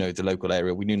said, we do know the local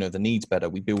area. We do know the needs better.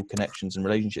 We build connections and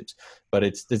relationships. But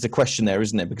there's a question there,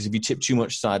 isn't there? Because if you tip too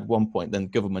much aside at one point, then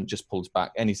government just pulls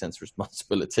back any sense of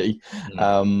responsibility.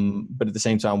 But at the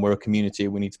same time, we're a community.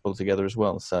 We need to pull together as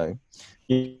well. So,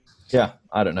 yeah,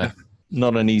 I don't know.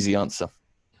 Not an easy answer.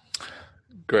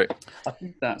 Great. I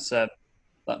think that's...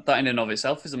 That in and of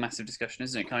itself is a massive discussion,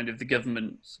 isn't it? Kind of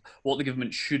what the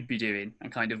government should be doing,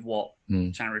 and kind of what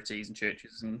charities and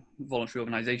churches and voluntary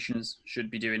organisations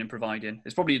should be doing and providing.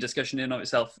 It's probably a discussion in and of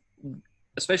itself,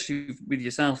 especially with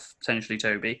yourself, potentially,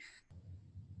 Toby,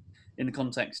 in the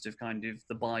context of kind of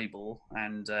the Bible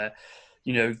and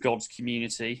you know, God's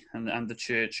community and the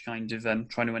church, kind of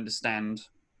trying to understand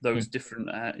those different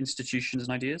institutions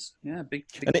and ideas. Yeah, big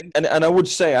thing. And I would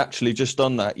say, actually, just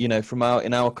on that, you know,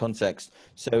 in our context,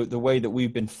 so the way that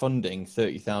we've been funding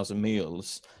 30,000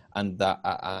 meals and that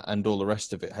and all the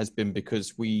rest of it has been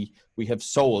because we have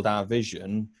sold our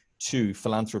vision to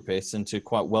philanthropists and to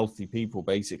quite wealthy people,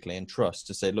 basically, and trust,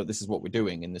 to say, look, this is what we're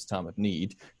doing in this time of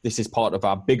need. This is part of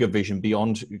our bigger vision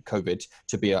beyond COVID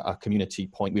to be a community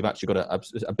point. We've actually got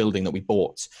a building that we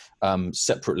bought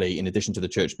separately in addition to the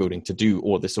church building to do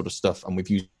all this sort of stuff, and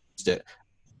we've used it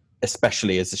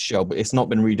especially as a shell, but it's not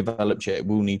been redeveloped yet. It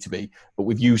will need to be, but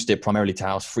we've used it primarily to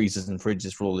house freezers and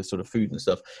fridges for all this sort of food and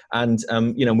stuff. And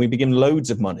you know, we begin loads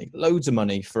of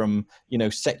money from, you know,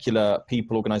 secular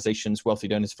people, organizations, wealthy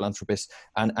donors, philanthropists,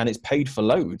 and it's paid for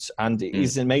loads. And it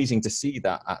is amazing to see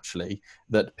that, actually,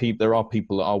 that there are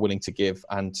people that are willing to give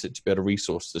and to be able to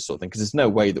resource this sort of thing, because there's no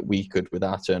way that we could, with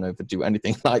our turnover, do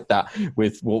anything like that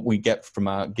with what we get from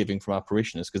our giving from our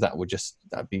parishioners, because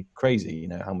that'd be crazy, you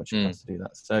know, how much it costs to do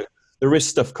that. So there is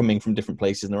stuff coming from different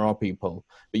places, and there are people,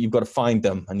 but you've got to find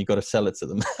them and you've got to sell it to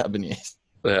them, haven't you?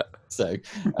 Yeah. So,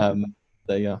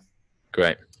 there you are.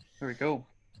 Great. There we go.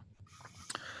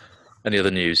 Any other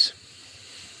news?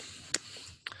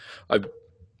 A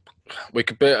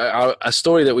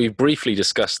story that we briefly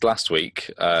discussed last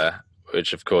week,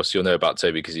 which of course you'll know about,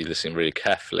 Toby, because you're listening really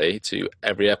carefully to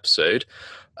every episode.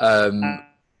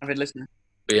 Avid listener.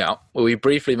 Yeah, well, we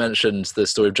briefly mentioned the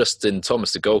story of Justin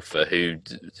Thomas, the golfer, who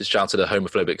shouted a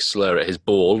homophobic slur at his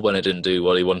ball when it didn't do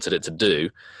what he wanted it to do,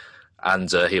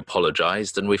 and he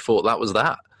apologised, and we thought that was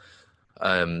that.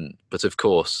 But of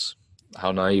course,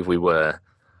 how naive we were,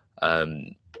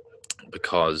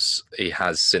 because he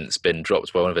has since been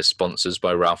dropped by one of his sponsors,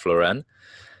 by Ralph Lauren,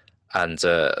 and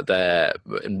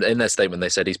in their statement they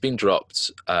said he's been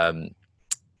dropped.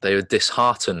 They were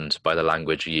disheartened by the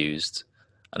language used,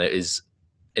 and it is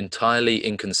entirely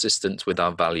inconsistent with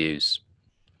our values,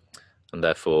 and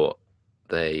therefore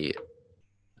they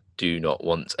do not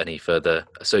want any further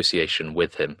association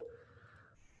with him.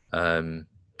 I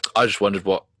just wondered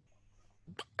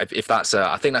if that's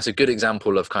I think that's a good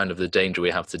example of kind of the danger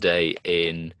we have today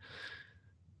in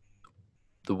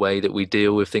the way that we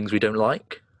deal with things we don't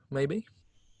like, maybe.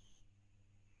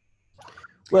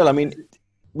 Well, I mean,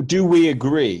 do we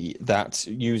agree that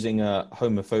using a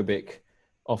homophobic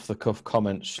off-the-cuff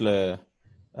comment slur,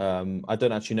 I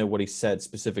don't actually know what he said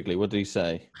specifically. What did he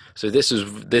say? So this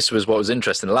was what was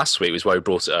interesting last week, was why we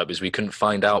brought it up, is we couldn't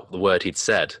find out the word he'd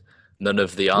said. None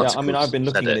of the articles. Yeah, I mean, I've been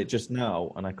looking at it just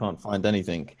now and I can't find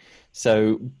anything.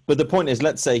 So, but the point is,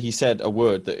 let's say he said a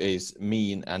word that is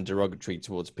mean and derogatory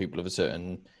towards people of a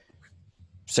certain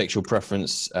sexual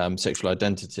preference, sexual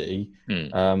identity.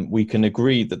 We can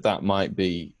agree that might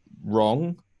be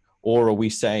wrong. Or are we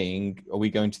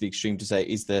going to the extreme to say,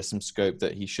 is there some scope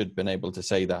that he should have been able to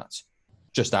say that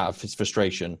just out of his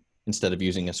frustration instead of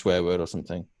using a swear word or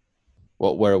something?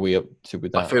 Where are we up to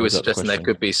with that? I feel we're suggesting there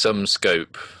could be some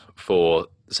scope for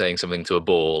saying something to a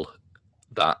ball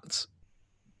that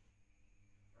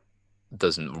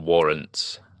doesn't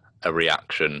warrant a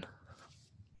reaction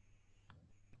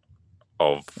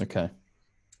of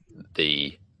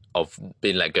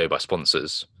being let go by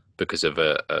sponsors because of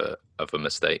a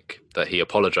mistake that he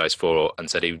apologized for and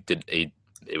said it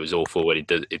was awful when he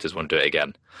does want to do it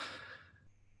again.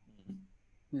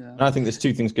 Yeah. I think there's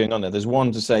two things going on there. There's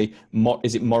one to say,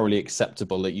 is it morally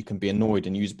acceptable that you can be annoyed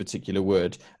and use a particular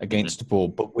word against a ball,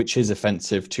 but which is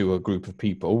offensive to a group of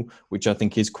people, which I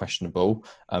think is questionable,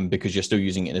 because you're still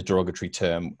using it in a derogatory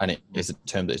term, and it is a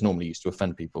term that is normally used to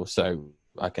offend people. So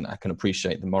I can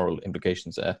appreciate the moral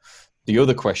implications there. The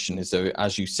other question is, though,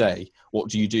 as you say, what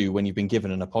do you do when you've been given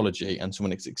an apology and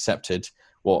someone has accepted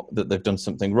that they've done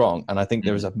something wrong? And I think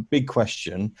there is a big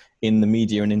question in the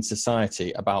media and in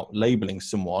society about labeling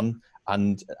someone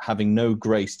and having no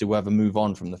grace to ever move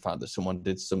on from the fact that someone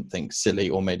did something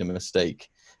silly or made a mistake.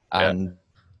 And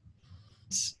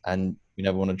we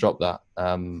never want to drop that,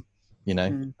 I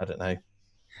don't know,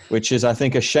 which is, I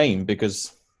think, a shame,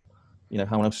 because,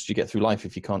 how else do you get through life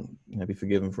if you can't, be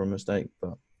forgiven for a mistake?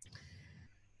 But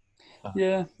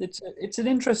yeah, it's an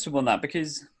interesting one, that,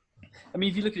 because I mean,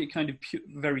 if you look at it kind of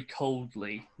very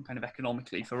coldly, kind of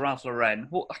economically, for Ralph Lauren,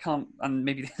 and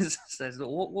maybe this says,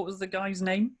 what was the guy's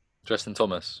name? Justin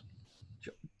Thomas.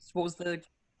 What was the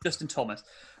Justin Thomas?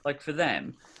 Like, for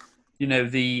them,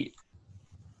 it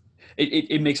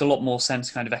makes a lot more sense,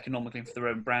 kind of economically, for their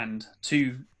own brand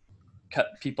to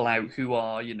cut people out who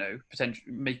are,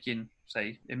 potentially making,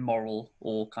 say, immoral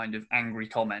or kind of angry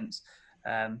comments,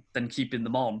 than keeping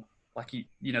them on. Like,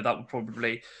 that would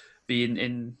probably be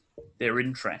in their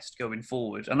interest going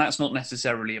forward. And that's not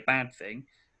necessarily a bad thing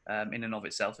in and of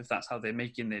itself, if that's how they're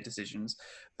making their decisions.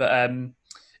 But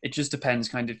it just depends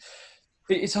kind of.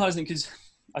 It's hard, isn't it? Because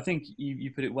I think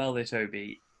you put it well there,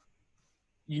 Toby.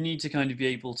 You need to kind of be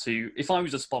able to, if I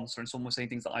was a sponsor and someone was saying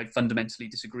things that I fundamentally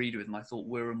disagreed with and I thought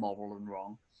were immoral and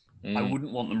wrong, I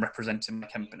wouldn't want them representing my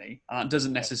company. And that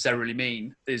doesn't necessarily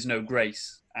mean there's no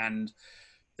grace and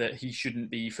that he shouldn't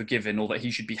be forgiven or that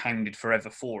he should be hounded forever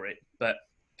for it. But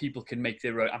people can make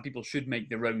their own, and people should make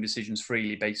their own decisions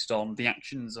freely based on the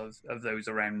actions of those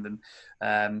around them.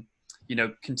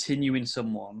 Continuing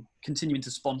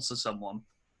to sponsor someone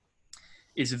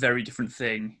is a very different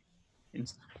thing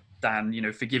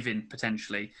than forgiving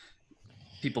potentially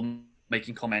people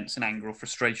making comments in anger or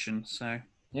frustration. So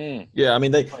yeah, I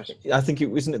mean, I think it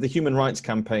wasn't the Human Rights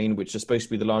Campaign, which is supposed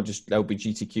to be the largest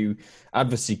LGBTQ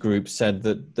advocacy group, said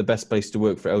that the best place to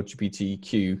work for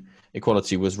LGBTQ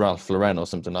equality was Ralph Lauren or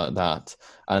something like that.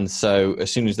 And so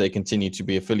as soon as they continue to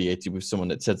be affiliated with someone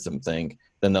that said something,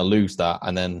 then they'll lose that,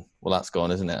 and then that's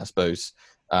gone, isn't it, I suppose.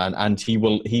 And he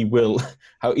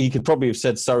could probably have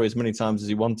said sorry as many times as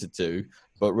he wanted to,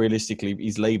 but realistically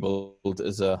he's labeled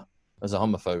as a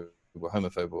homophobe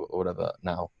or whatever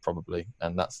now, probably,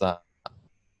 and that's that.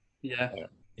 Yeah,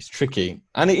 it's tricky,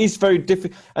 and it is very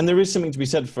difficult. And there is something to be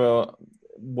said for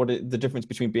the difference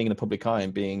between being in the public eye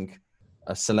and being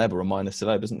a celeb or a minor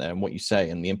celeb, isn't there? And what you say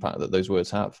and the impact that those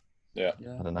words have. Yeah.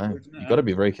 I don't know. You've got to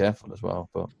be very careful as well.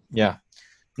 But yeah,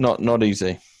 not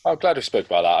easy. I'm glad we spoke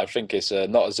about that. I think it's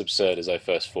not as absurd as I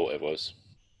first thought it was.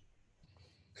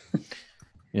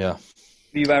 Yeah.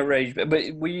 Were you outraged?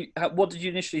 But what did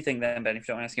you initially think then, Ben, if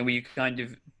you don't mind asking? Were you kind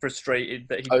of frustrated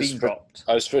that he'd been dropped?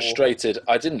 I was frustrated.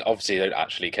 I don't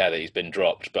actually care that he's been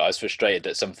dropped, but I was frustrated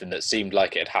that something that seemed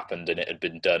like it had happened and it had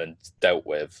been done and dealt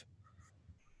with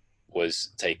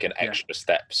was taken extra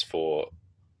steps to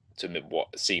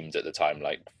what seemed at the time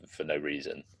like for no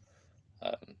reason.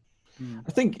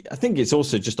 I think it's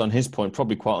also just on his point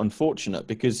probably quite unfortunate,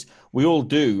 because we all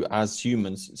do as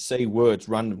humans say words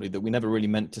randomly that we never really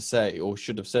meant to say or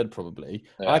should have said probably.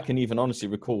 I can even honestly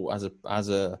recall as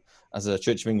a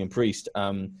Church of England priest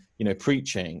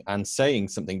preaching and saying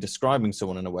something, describing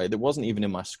someone in a way that wasn't even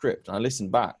in my script, and I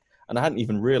listened back and I hadn't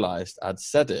even realized I'd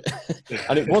said it.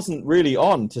 And it wasn't really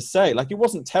on to say, like, it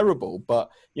wasn't terrible, but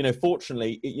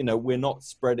fortunately we're not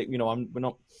spreading, we're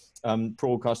not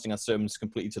broadcasting our sermons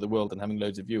completely to the world and having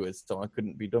loads of viewers, so I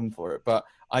couldn't be done for it. But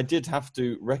I did have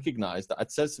to recognize that I'd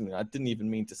said something I didn't even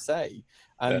mean to say,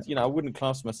 and I wouldn't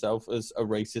class myself as a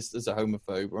racist, as a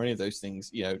homophobe, or any of those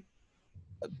things,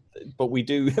 but we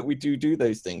do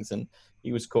those things, and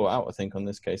he was caught out, I think, on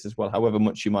this case as well. However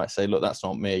much you might say, look, that's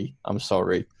not me, I'm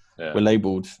sorry, we're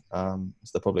labeled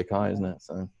as the public eye, isn't it?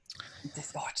 So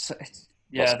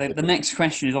the next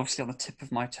question is obviously on the tip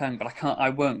of my tongue, but I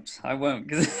won't. You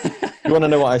want to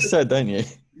know what I said, don't you?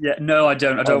 Yeah, no, I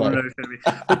don't. I don't want to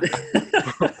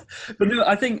know. But no,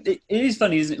 I think it is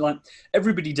funny, isn't it? Like,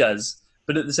 everybody does,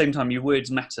 but at the same time, your words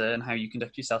matter and how you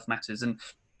conduct yourself matters. And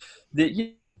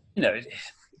there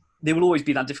will always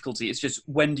be that difficulty. It's just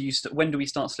when do we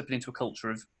start slipping into a culture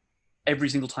of every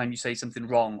single time you say something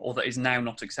wrong or that is now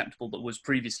not acceptable but was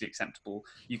previously acceptable,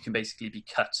 you can basically be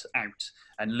cut out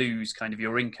and lose kind of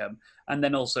your income. And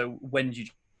then also, when do you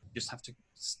just have to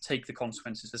take the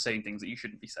consequences for saying things that you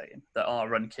shouldn't be saying, that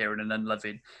are uncaring and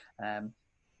unloving? Not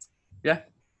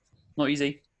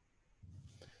easy.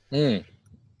 Yeah,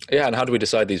 and how do we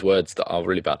decide these words that are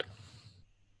really bad?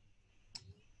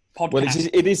 Podcast. Well,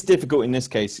 it is difficult in this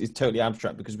case. It's totally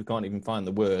abstract because we can't even find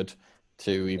the word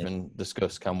to even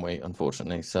discuss, can we?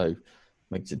 Unfortunately, so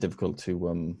makes it difficult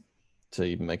to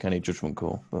even make any judgment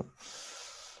call. But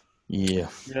yeah,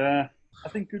 I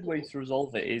think a good way to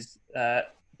resolve it is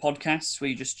podcasts where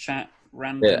you just chat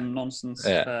random nonsense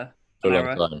for an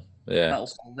hour. Time. Yeah, that'll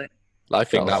solve it. I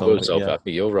think that will solve it. I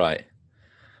think you're right.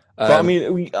 But I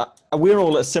mean, we're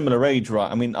all at a similar age,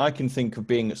 right? I mean, I can think of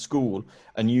being at school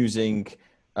and using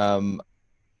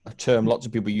a term, lots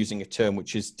of people using a term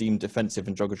which is deemed offensive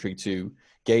and derogatory to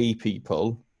gay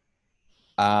people.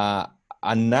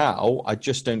 And now I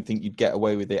just don't think you'd get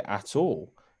away with it at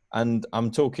all. And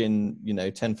I'm talking,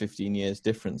 10, 15 years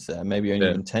difference there, maybe only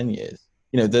even 10 years.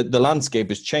 The landscape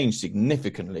has changed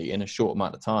significantly in a short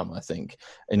amount of time, I think,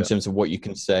 in terms of what you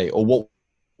can say, or what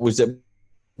was at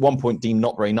one point deemed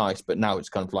not very nice, but now it's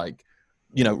kind of like,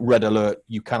 red alert,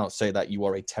 you cannot say that, you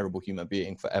are a terrible human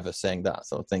being forever saying that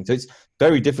sort of thing. So it's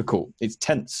very difficult. It's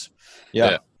tense.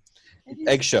 Yeah.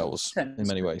 Eggshells in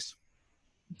many ways.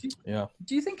 Do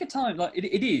you think at times, like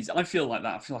it is, I feel like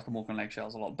that. I feel like I'm walking on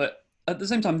eggshells a lot, but at the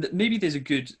same time, maybe it's a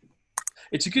good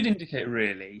indicator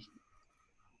really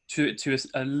to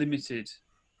a limited,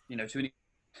 in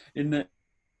the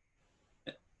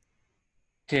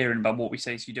caring about what we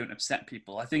say so you don't upset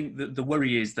people. I think that the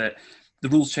worry is that the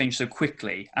rules change so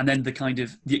quickly, and then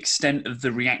the extent of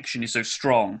the reaction is so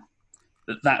strong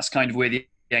that's kind of where the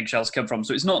eggshells come from.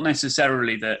 So it's not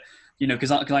necessarily that,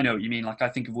 because I know what you mean. Like, I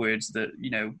think of words that,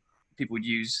 people would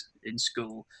use in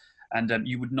school, and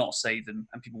you would not say them,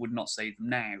 and people would not say them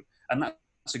now. And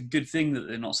that's a good thing that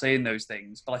they're not saying those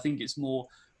things. But I think it's more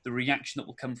the reaction that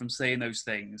will come from saying those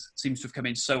things seems to have come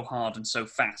in so hard and so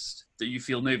fast that you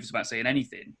feel nervous about saying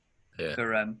anything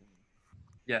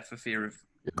for fear of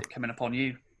it coming upon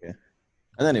you. Yeah.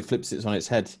 And then it flips it on its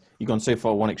head. You've gone so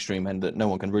far one extreme end that no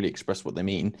one can really express what they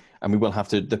mean. And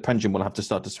the pendulum will have to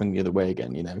start to swing the other way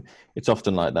again, It's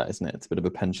often like that, isn't it? It's a bit of a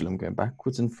pendulum going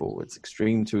backwards and forwards,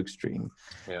 extreme to extreme.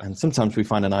 Yeah. And sometimes we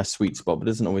find a nice sweet spot, but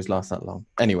it doesn't always last that long.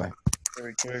 Anyway.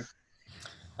 Very true.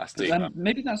 That's deep,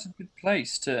 maybe that's a good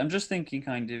place to... I'm just thinking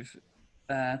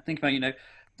think about,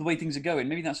 the way things are going.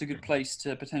 Maybe that's a good place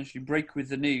to potentially break with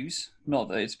the news. Not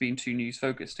that it's been too news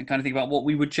focused, and kind of think about what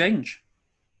we would change.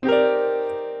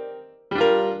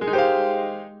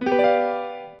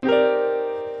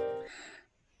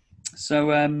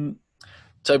 So,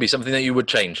 Toby, something that you would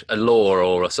change, a law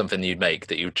or something you'd make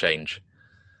that you would change?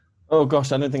 Oh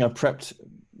gosh, I don't think I've prepped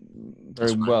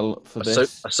very well for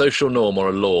this. A social norm or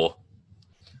a law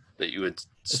that you would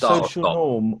start. A social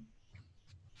norm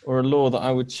or a law that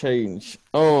I would change.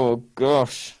 Oh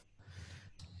gosh.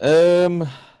 I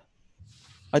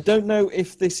don't know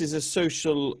if this is a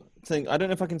social thing. I don't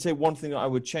know if I can say one thing that I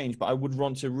would change, but I would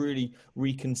want to really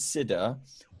reconsider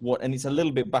and it's a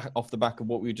little bit back off the back of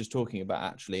what we were just talking about,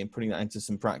 actually, and putting that into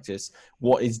some practice,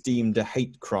 what is deemed a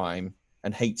hate crime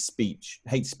and hate speech,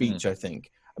 I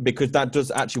think, because that does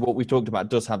actually, what we've talked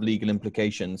about does have legal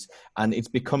implications, and it's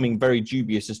becoming very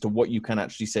dubious as to what you can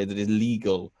actually say that is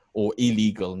legal or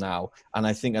illegal now. And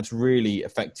I think that's really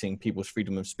affecting people's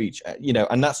freedom of speech,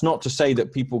 and that's not to say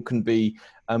that people can be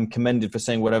commended for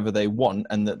saying whatever they want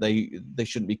and that they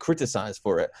shouldn't be criticized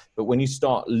for it. But when you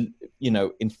start,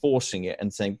 enforcing it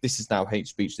and saying this is now hate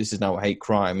speech, this is now a hate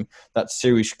crime, that's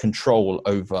serious control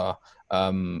over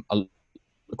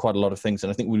quite a lot of things.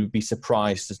 And I think we would be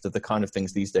surprised as to the kind of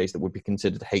things these days that would be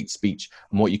considered hate speech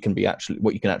and what you can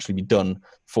actually be done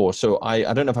for. So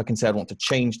I don't know if I can say I'd want to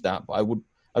change that, but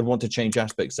I'd want to change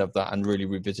aspects of that and really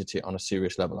revisit it on a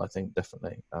serious level. I think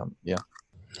definitely.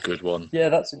 Good one. Yeah,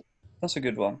 that's a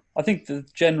good one. I think the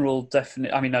general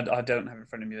definition, I don't have it in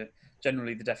front of me, but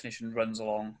generally the definition runs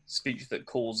along speech that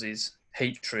causes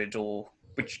hatred or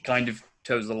which kind of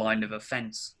toes the line of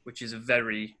offence, which is a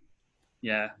very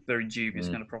dubious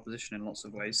kind of proposition in lots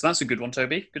of ways. So that's a good one,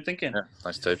 Toby. Good thinking. Yeah,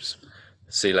 nice tips.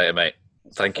 See you later, mate.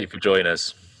 Thank you for joining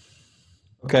us.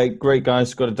 Okay, great,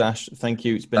 guys. Got a dash. Thank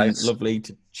you. It's been lovely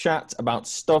to chat about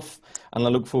stuff, and I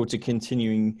look forward to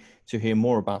continuing to hear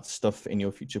more about stuff in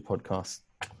your future podcasts.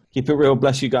 Keep it real.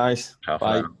 Bless you guys.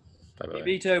 Bye.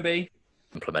 Bye, Toby.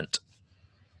 Implement.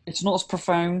 It's not as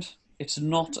profound. It's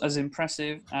not as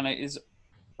impressive, and it is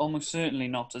almost certainly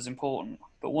not as important.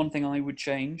 But one thing I would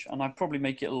change, and I'd probably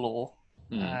make it a law,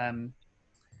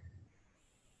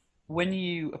 when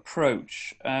you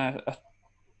approach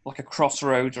like a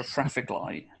crossroads or a traffic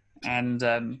light, and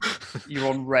you're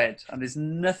on red, and there's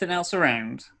nothing else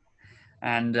around,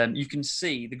 and you can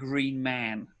see the green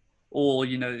man, or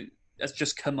has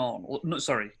just come on. Or, no,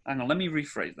 sorry, hang on, let me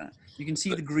rephrase that. You can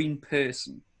see the green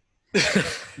person,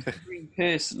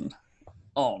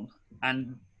 on,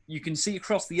 and you can see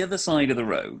across the other side of the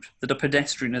road that a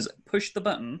pedestrian has pushed the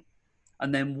button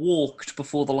and then walked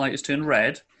before the light has turned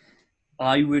red.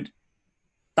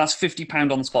 That's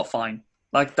 £50 on the spot fine.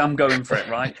 Like, I'm going for it,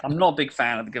 right? I'm not a big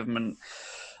fan of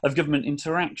government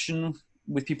interaction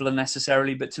with people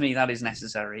unnecessarily, but to me that is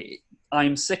necessary.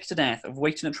 I'm sick to death of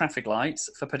waiting at traffic lights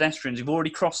for pedestrians who've already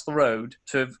crossed the road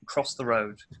to have crossed the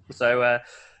road. So,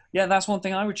 that's one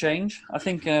thing I would change. I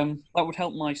think that would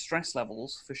help my stress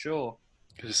levels for sure.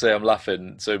 I just say I'm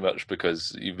laughing so much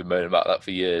because you've been moaning about that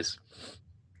for years.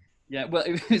 Yeah, well,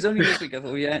 it was only this week I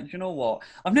thought, do you know what?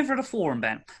 I've never had a forum,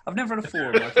 Ben. I've never had a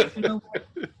forum. I thought,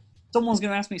 someone's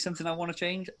going to ask me something I want to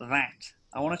change.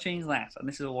 I want to change that, and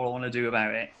this is what I want to do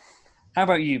about it. How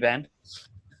about you, Ben?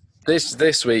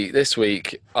 This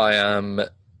week, I am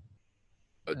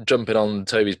jumping on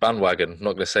Toby's bandwagon. I'm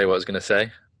not going to say what I was going to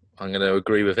say. I'm going to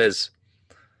agree with his.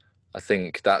 I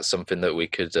think that's something that we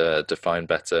could define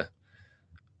better.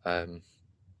 And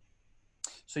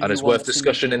it's worth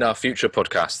discussion in our future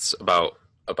podcasts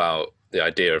about the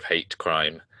idea of hate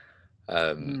crime,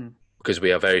 because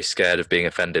we are very scared of being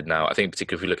offended now. I think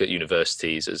particularly if we look at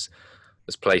universities as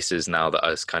places now that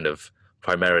are kind of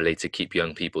primarily to keep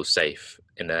young people safe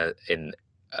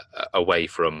away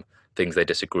from things they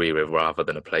disagree with, rather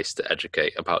than a place to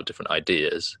educate about different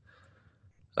ideas.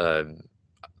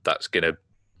 That's going to,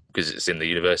 because it's in the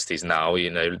universities now,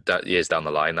 that years down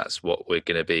the line, that's what we're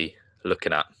going to be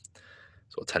looking at.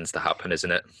 That's what tends to happen,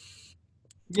 isn't it?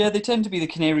 Yeah, they tend to be the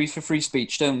canaries for free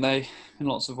speech, don't they? In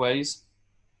lots of ways.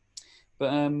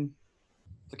 But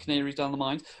the canaries down the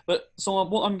mines. But so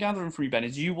what I'm gathering from you, Ben,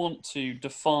 is you want to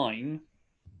define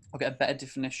or get a better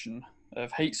definition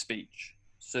of hate speech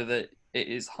so that it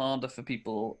is harder for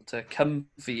people to come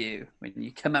for you when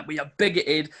you come up with your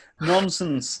bigoted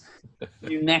nonsense.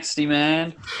 You nasty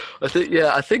man. I think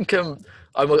Well,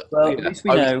 at least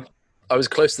we know. I was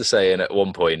close to saying at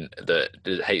one point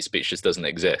that hate speech just doesn't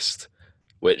exist,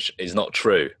 which is not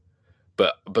true.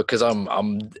 But because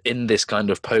I'm in this kind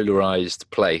of polarized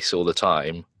place all the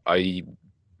time, I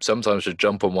sometimes just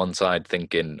jump on one side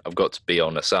thinking I've got to be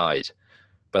on a side.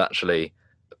 But actually,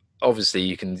 obviously,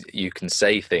 you can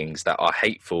say things that are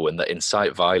hateful and that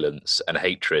incite violence and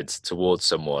hatred towards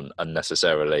someone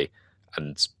unnecessarily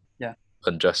and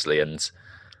unjustly. And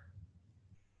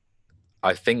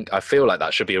I feel like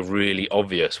that should be really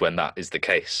obvious when that is the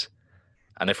case.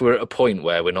 And if we're at a point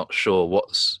where we're not sure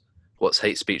what's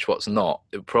hate speech, what's not,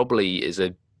 it probably is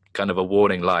a kind of a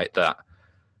warning light that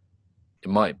it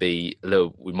might be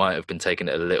we might have been taking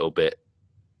it a little bit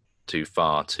too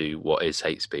far to what is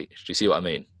hate speech. Do you see what I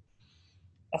mean?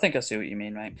 I think I see what you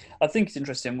mean, right? I think it's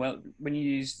interesting when you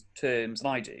use terms, and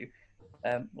I do,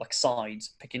 like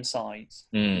sides, picking sides.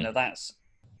 That's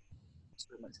so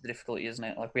much the difficulty, isn't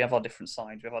it? Like we have our different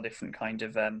sides, we have our different kind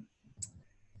of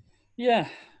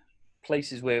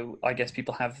places where I guess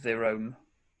people have their own,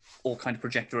 or kind of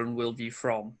project their own worldview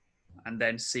from, and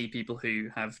then see people who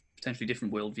have potentially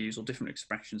different worldviews or different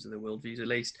expressions of their worldviews, at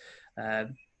least,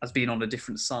 as being on a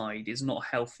different side is not a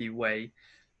healthy way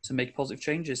to make positive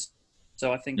changes.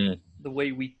 So I think the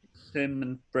way we term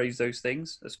and phrase those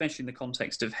things, especially in the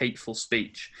context of hateful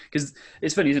speech, because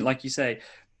it's funny, isn't it? Like you say,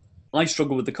 I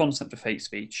struggle with the concept of hate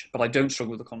speech, but I don't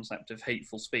struggle with the concept of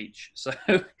hateful speech. So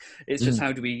it's just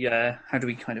how do we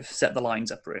kind of set the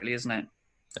lines up, really, isn't it?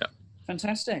 Yeah.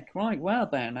 Fantastic. Right. Well,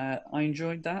 Ben, I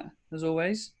enjoyed that as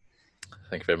always.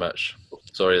 Thank you very much.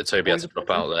 Sorry that Toby had to drop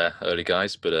out there early,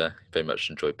 guys, but very much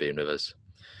enjoyed being with us.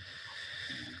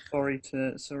 Sorry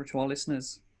to our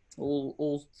listeners,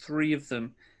 all three of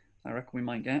them. I reckon we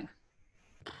might get.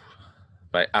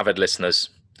 Right, avid listeners.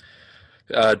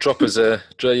 Drop us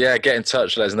get in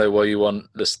touch. Let us know what you want,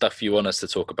 the stuff you want us to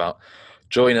talk about.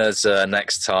 Join us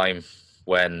next time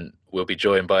when we'll be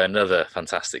joined by another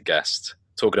fantastic guest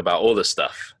talking about all the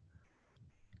stuff.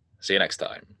 See you next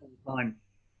time.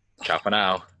 Ciao for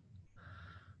now.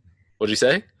 What did you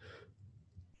say?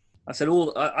 I said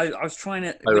all. I was trying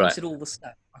to. Oh, when right. you said all the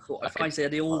stuff, I thought if I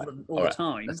said all the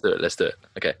time. Let's do it.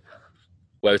 Okay.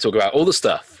 Where we talk about all the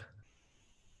stuff.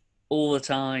 All the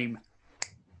time.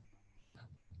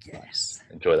 Yes.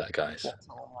 Enjoy that, guys. What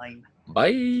time?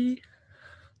 Bye.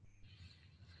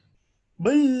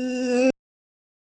 Bye.